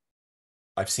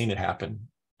I've seen it happen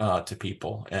to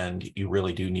people, and you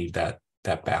really do need that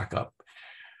backup.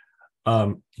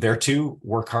 There too,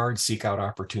 work hard, seek out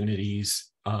opportunities,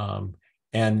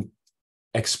 and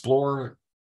explore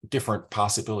different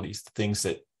possibilities, things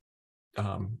that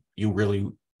you really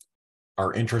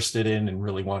are interested in and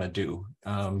really want to do.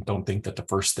 Don't think that the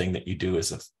first thing that you do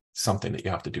is something that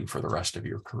you have to do for the rest of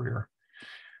your career.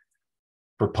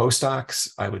 For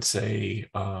postdocs, I would say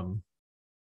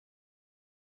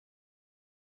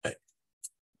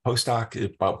postdoc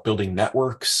is about building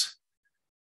networks.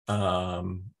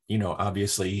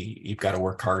 Obviously, you've got to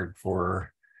work hard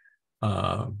for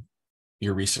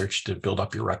your research to build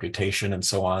up your reputation and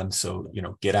so on. So,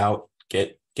 get out,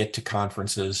 get to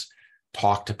conferences,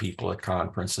 talk to people at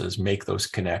conferences, make those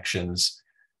connections,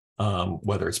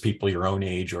 whether it's people your own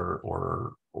age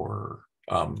or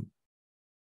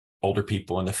older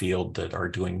people in the field that are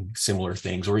doing similar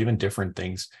things or even different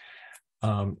things.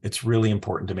 It's really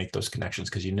important to make those connections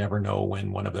because you never know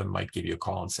when one of them might give you a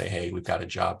call and say, hey, we've got a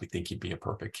job. We think you'd be a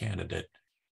perfect candidate.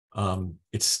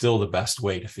 It's still the best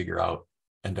way to figure out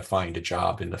and to find a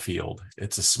job in the field.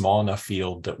 It's a small enough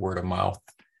field that word of mouth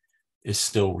is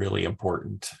still really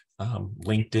important.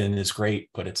 LinkedIn is great,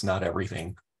 but it's not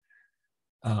everything.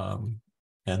 And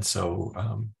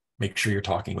so make sure you're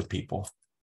talking with people.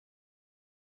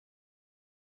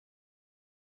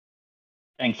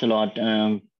 Thanks a lot,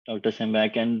 Dr.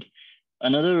 Sembach. And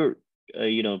another,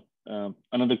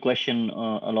 another question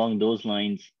along those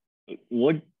lines.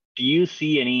 What do you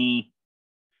see any?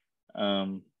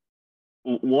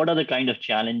 What are the kind of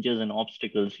challenges and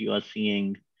obstacles you are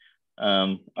seeing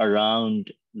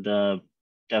around the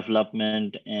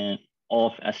development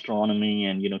of astronomy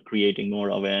and creating more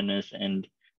awareness and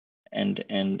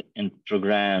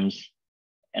programs?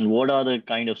 And what are the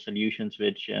kind of solutions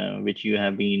which you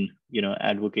have been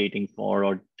advocating for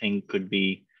or think could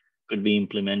be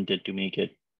implemented to make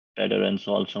it better and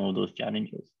solve some of those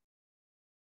challenges?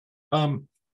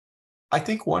 I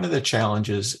think one of the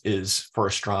challenges is for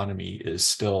astronomy is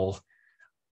still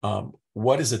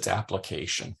what is its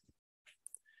application?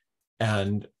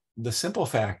 And the simple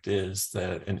fact is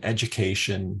that an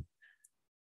education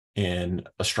in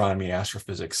astronomy and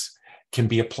astrophysics can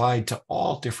be applied to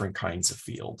all different kinds of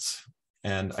fields.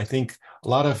 And I think a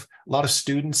lot of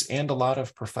students and a lot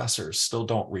of professors still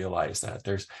don't realize that.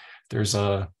 There's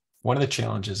one of the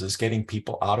challenges is getting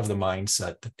people out of the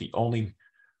mindset that the only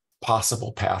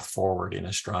possible path forward in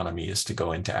astronomy is to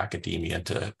go into academia and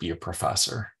to be a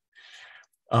professor.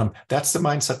 That's the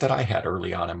mindset that I had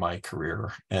early on in my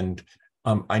career. And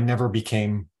I never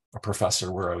became a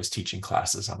professor where I was teaching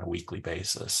classes on a weekly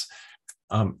basis.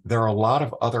 There are a lot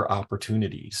of other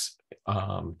opportunities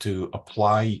to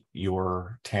apply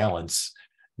your talents,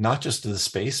 not just to the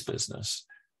space business,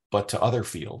 but to other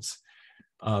fields.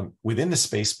 Within the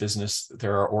space business,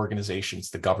 there are organizations,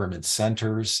 the government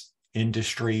centers,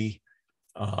 industry,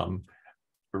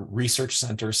 research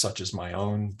centers such as my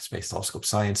own Space Telescope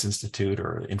Science Institute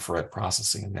or Infrared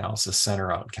Processing Analysis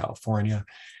Center out in California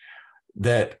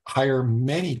that hire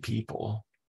many people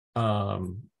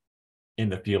in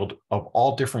the field of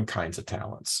all different kinds of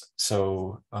talents.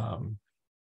 So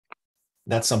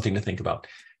that's something to think about.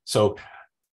 So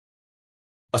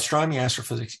astronomy,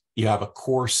 astrophysics, you have a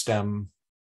core STEM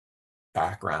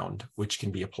background, which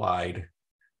can be applied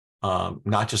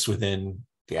not just within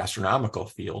the astronomical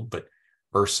field, but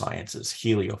earth sciences,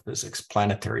 heliophysics,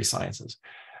 planetary sciences,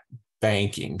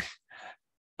 banking,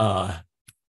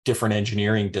 different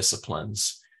engineering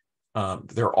disciplines.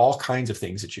 There are all kinds of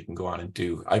things that you can go on and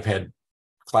do. I've had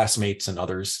classmates and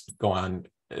others go on,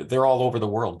 they're all over the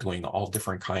world doing all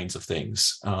different kinds of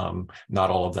things, not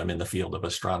all of them in the field of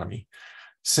astronomy.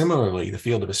 Similarly, the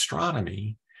field of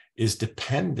astronomy is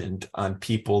dependent on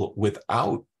people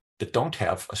that don't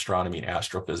have astronomy and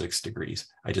astrophysics degrees.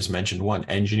 I just mentioned one,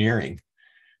 engineering.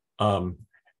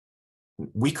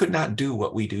 We could not do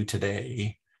what we do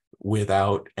today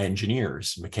without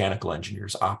engineers, mechanical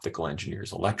engineers, optical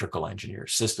engineers, electrical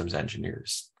engineers, systems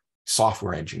engineers,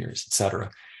 software engineers, et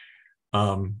cetera.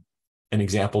 An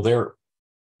example there,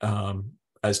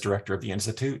 as director of the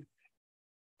Institute,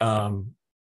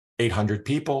 800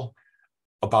 people,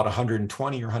 about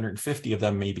 120 or 150 of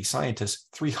them may be scientists,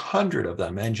 300 of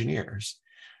them engineers.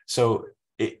 So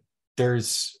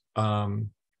there's a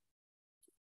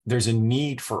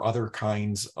need for other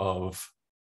kinds of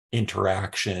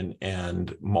interaction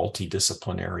and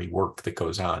multidisciplinary work that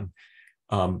goes on.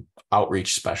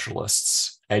 Outreach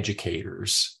specialists,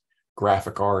 educators,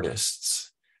 graphic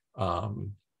artists,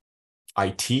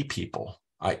 IT people,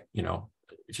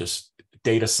 just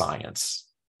data science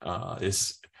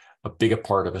is a bigger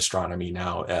part of astronomy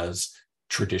now as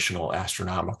traditional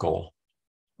astronomical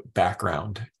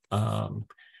background,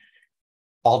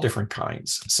 all different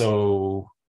kinds. So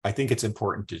I think it's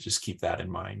important to just keep that in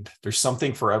mind. There's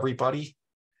something for everybody.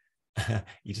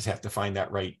 You just have to find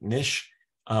that right niche.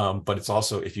 But it's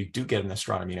also, if you do get an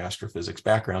astronomy and astrophysics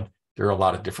background, there are a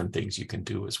lot of different things you can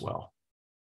do as well.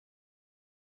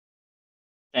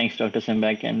 Thanks, Dr.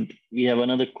 Sembach. And we have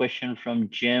another question from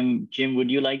Jim. Jim, would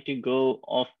you like to go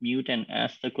off mute and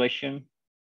ask the question?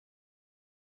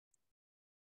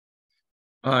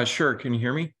 Sure. Can you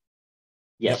hear me?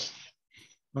 Yes.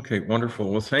 Okay,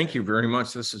 wonderful. Well, thank you very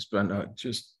much. This has been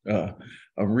just a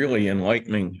really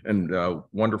enlightening and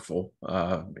wonderful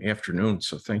afternoon.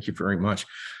 So thank you very much.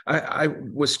 I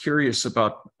was curious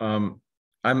about, I'm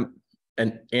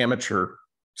an amateur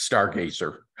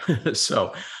stargazer,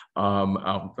 so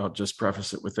I'll just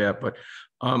preface it with that. But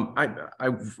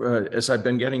as I've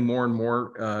been getting more and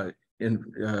more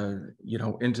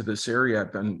into this area,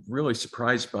 I've been really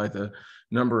surprised by the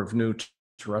number of new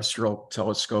terrestrial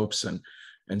telescopes and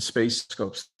space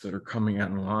scopes that are coming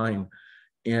online.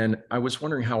 And I was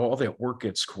wondering how all that work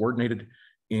gets coordinated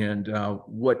and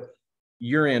what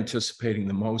you're anticipating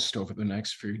the most over the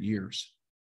next few years.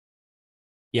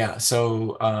 Yeah,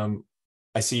 so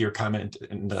I see your comment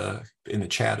in the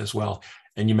chat as well,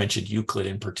 and you mentioned Euclid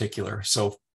in particular.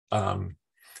 So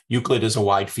Euclid is a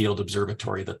wide field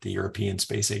observatory that the European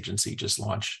Space Agency just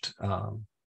launched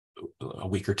a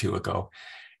week or two ago.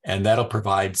 And that'll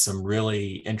provide some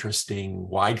really interesting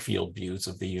wide field views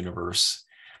of the universe.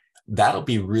 That'll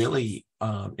be really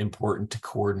important to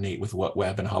coordinate with what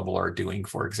Webb and Hubble are doing,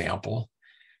 for example,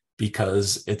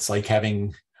 because it's like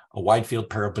having a wide field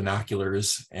pair of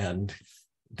binoculars and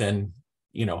then,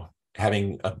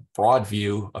 having a broad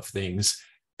view of things,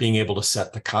 being able to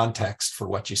set the context for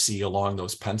what you see along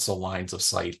those pencil lines of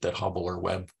sight that Hubble or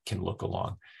Webb can look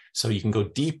along. So you can go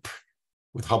deep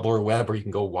with Hubble or Webb, or you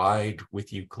can go wide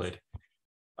with Euclid.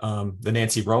 The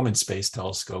Nancy Roman Space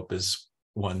Telescope is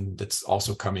one that's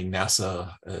also coming.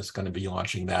 NASA is going to be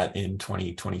launching that in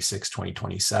 2026,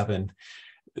 2027.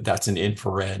 That's an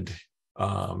infrared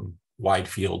wide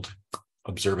field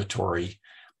observatory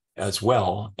as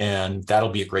well. And that'll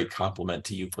be a great complement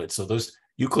to Euclid. So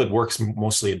Euclid works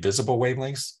mostly at visible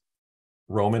wavelengths.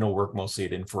 Roman will work mostly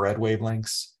at infrared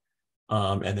wavelengths.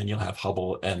 And then you'll have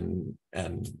Hubble and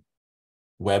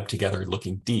Webb together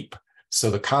looking deep. So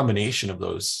the combination of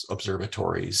those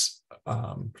observatories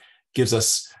gives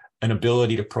us an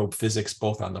ability to probe physics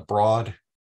both on the broad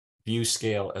view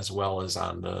scale as well as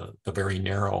on the very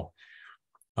narrow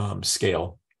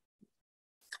scale.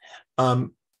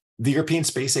 The European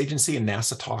Space Agency and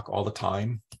NASA talk all the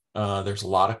time. There's a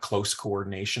lot of close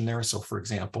coordination there. So for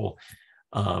example,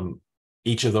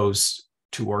 each of those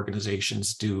two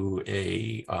organizations do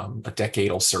a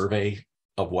decadal survey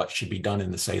of what should be done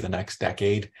in the next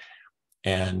decade.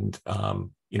 And,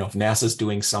 if NASA's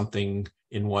doing something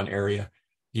in one area,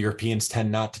 the Europeans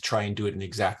tend not to try and do it in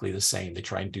exactly the same. They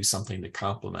try and do something that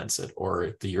complements it. Or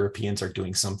if the Europeans are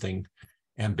doing something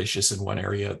ambitious in one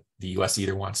area, the US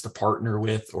either wants to partner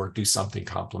with or do something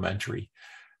complementary.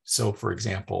 So for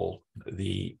example,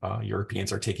 the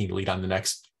Europeans are taking the lead on the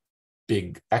next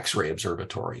big X-ray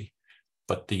observatory,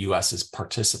 but the US is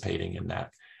participating in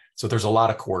that. So there's a lot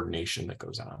of coordination that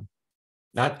goes on,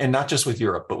 not just with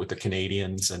Europe, but with the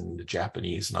Canadians and the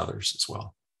Japanese and others as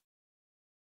well.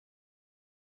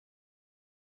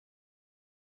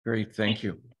 Great, thank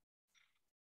you.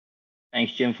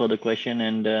 Thanks, Jim, for the question,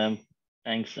 and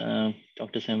thanks,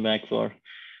 Dr. Sembach, for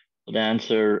the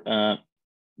answer.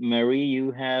 Mary,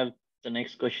 you have the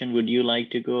next question. Would you like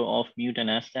to go off mute and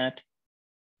ask that?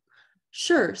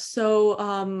 Sure. So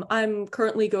I'm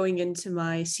currently going into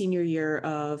my senior year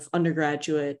of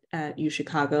undergraduate at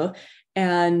UChicago,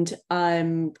 and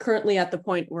I'm currently at the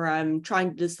point where I'm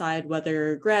trying to decide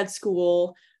whether grad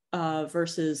school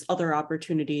versus other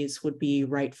opportunities would be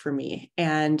right for me.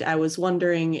 And I was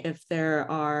wondering if there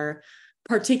are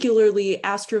particularly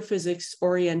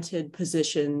astrophysics-oriented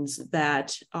positions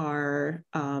that are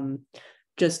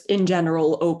just in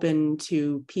general open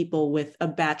to people with a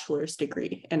bachelor's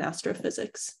degree in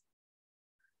astrophysics?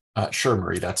 Sure,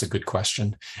 Marie, that's a good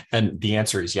question. And the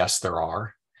answer is yes, there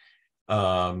are.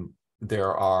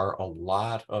 There are a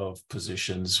lot of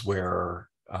positions where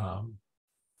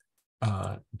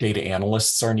data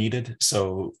analysts are needed.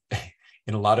 So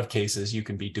in a lot of cases, you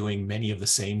can be doing many of the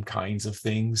same kinds of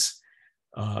things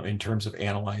in terms of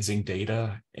analyzing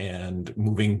data and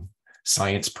moving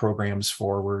science programs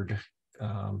forward,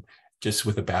 just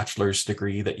with a bachelor's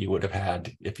degree that you would have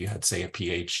had if you had, say, a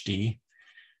PhD.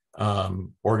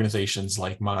 Organizations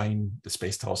like mine, the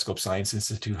Space Telescope Science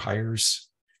Institute, hires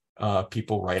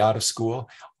people right out of school.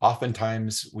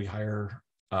 Oftentimes we hire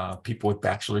people with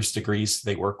bachelor's degrees.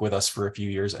 They work with us for a few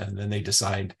years and then they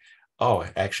decide, oh,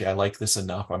 actually, I like this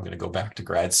enough. I'm going to go back to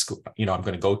grad school. I'm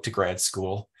going to go to grad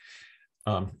school.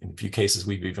 In a few cases,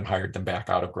 we've even hired them back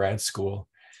out of grad school.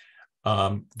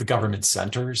 The government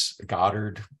centers,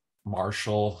 Goddard,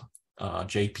 Marshall,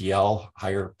 JPL,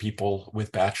 hire people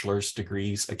with bachelor's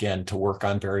degrees, again, to work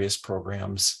on various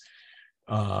programs,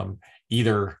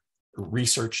 either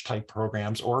research type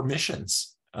programs or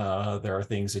missions. There are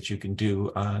things that you can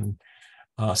do on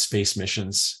space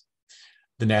missions.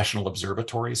 The national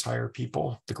observatories hire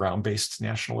people. The ground-based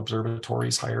national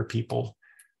observatories hire people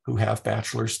who have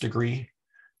bachelor's degree.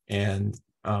 And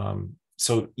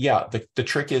so, yeah, the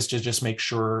trick is to just make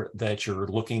sure that you're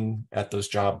looking at those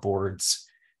job boards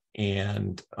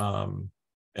and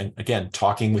again,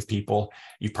 talking with people.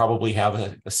 You probably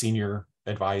have a senior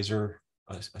advisor,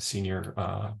 a senior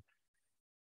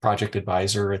project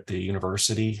advisor at the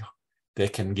university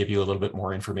that can give you a little bit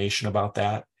more information about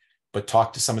that. But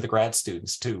talk to some of the grad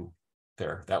students too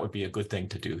there. That would be a good thing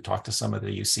to do. Talk to some of the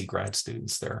UC grad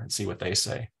students there and see what they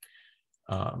say.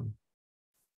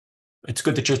 It's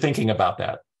good that you're thinking about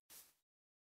that.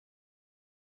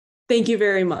 Thank you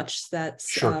very much. That's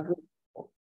sure.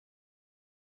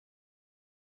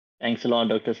 Thanks a lot,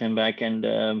 Dr. Sembach.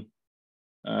 And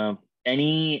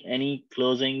any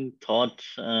closing thoughts,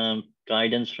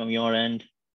 guidance from your end?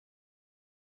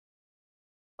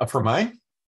 For mine?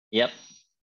 Yep.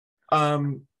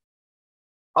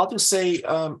 I'll just say,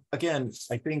 again,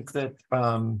 I think that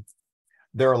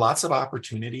there are lots of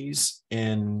opportunities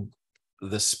in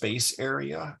the space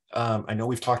area. I know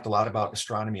we've talked a lot about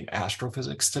astronomy and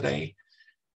astrophysics today.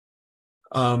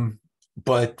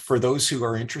 But for those who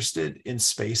are interested in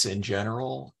space in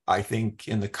general, I think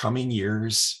in the coming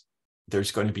years,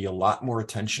 there's going to be a lot more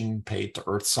attention paid to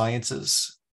earth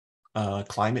sciences.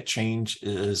 Climate change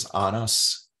is on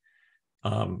us.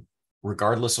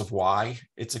 Regardless of why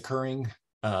it's occurring,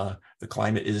 the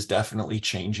climate is definitely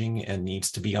changing and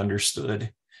needs to be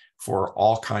understood for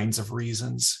all kinds of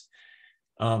reasons.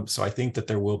 So I think that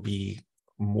there will be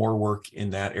more work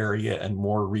in that area and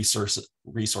more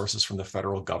resources from the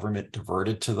federal government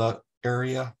diverted to the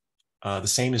area. The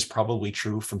same is probably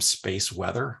true from space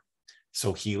weather.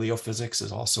 So heliophysics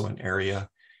is also an area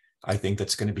I think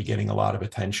that's going to be getting a lot of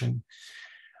attention.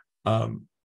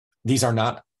 These are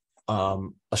not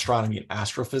astronomy and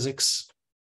astrophysics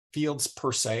fields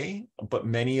per se, but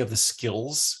many of the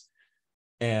skills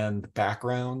and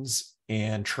backgrounds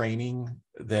and training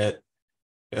that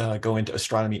go into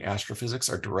astronomy and astrophysics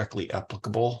are directly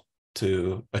applicable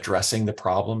to addressing the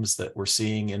problems that we're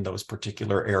seeing in those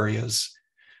particular areas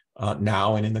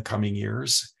now and in the coming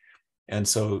years. And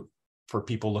so for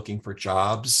people looking for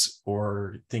jobs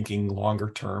or thinking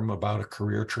longer term about a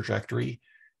career trajectory,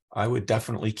 I would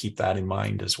definitely keep that in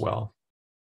mind as well.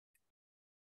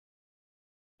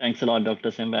 Thanks a lot,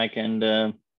 Dr. Sembach,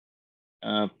 and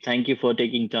thank you for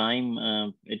taking time.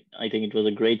 I think it was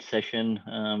a great session.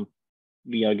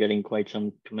 We are getting quite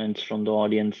some comments from the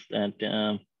audience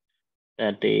that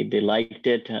they liked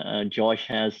it. Josh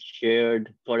has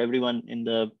shared for everyone in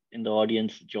the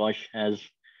audience. Josh has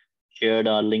shared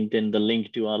our LinkedIn, the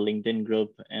link to our LinkedIn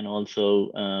group, and also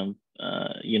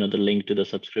the link to the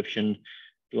subscription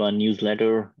to our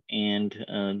newsletter and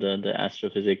the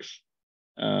astrophysics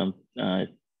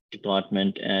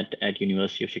department at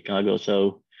University of Chicago.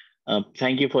 So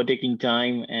thank you for taking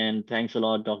time, and thanks a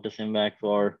lot, Dr. Sembach,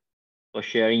 for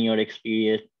sharing your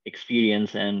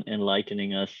experience and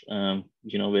enlightening us,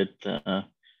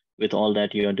 with all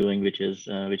that you are doing, which is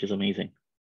amazing.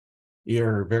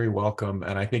 You're very welcome,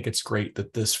 and I think it's great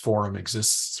that this forum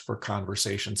exists for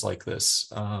conversations like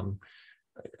this.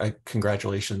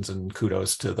 Congratulations and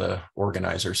kudos to the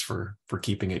organizers for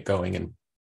keeping it going and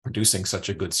producing such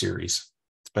a good series.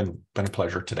 It's been a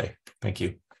pleasure today. Thank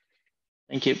you.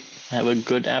 Thank you. Have a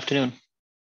good afternoon.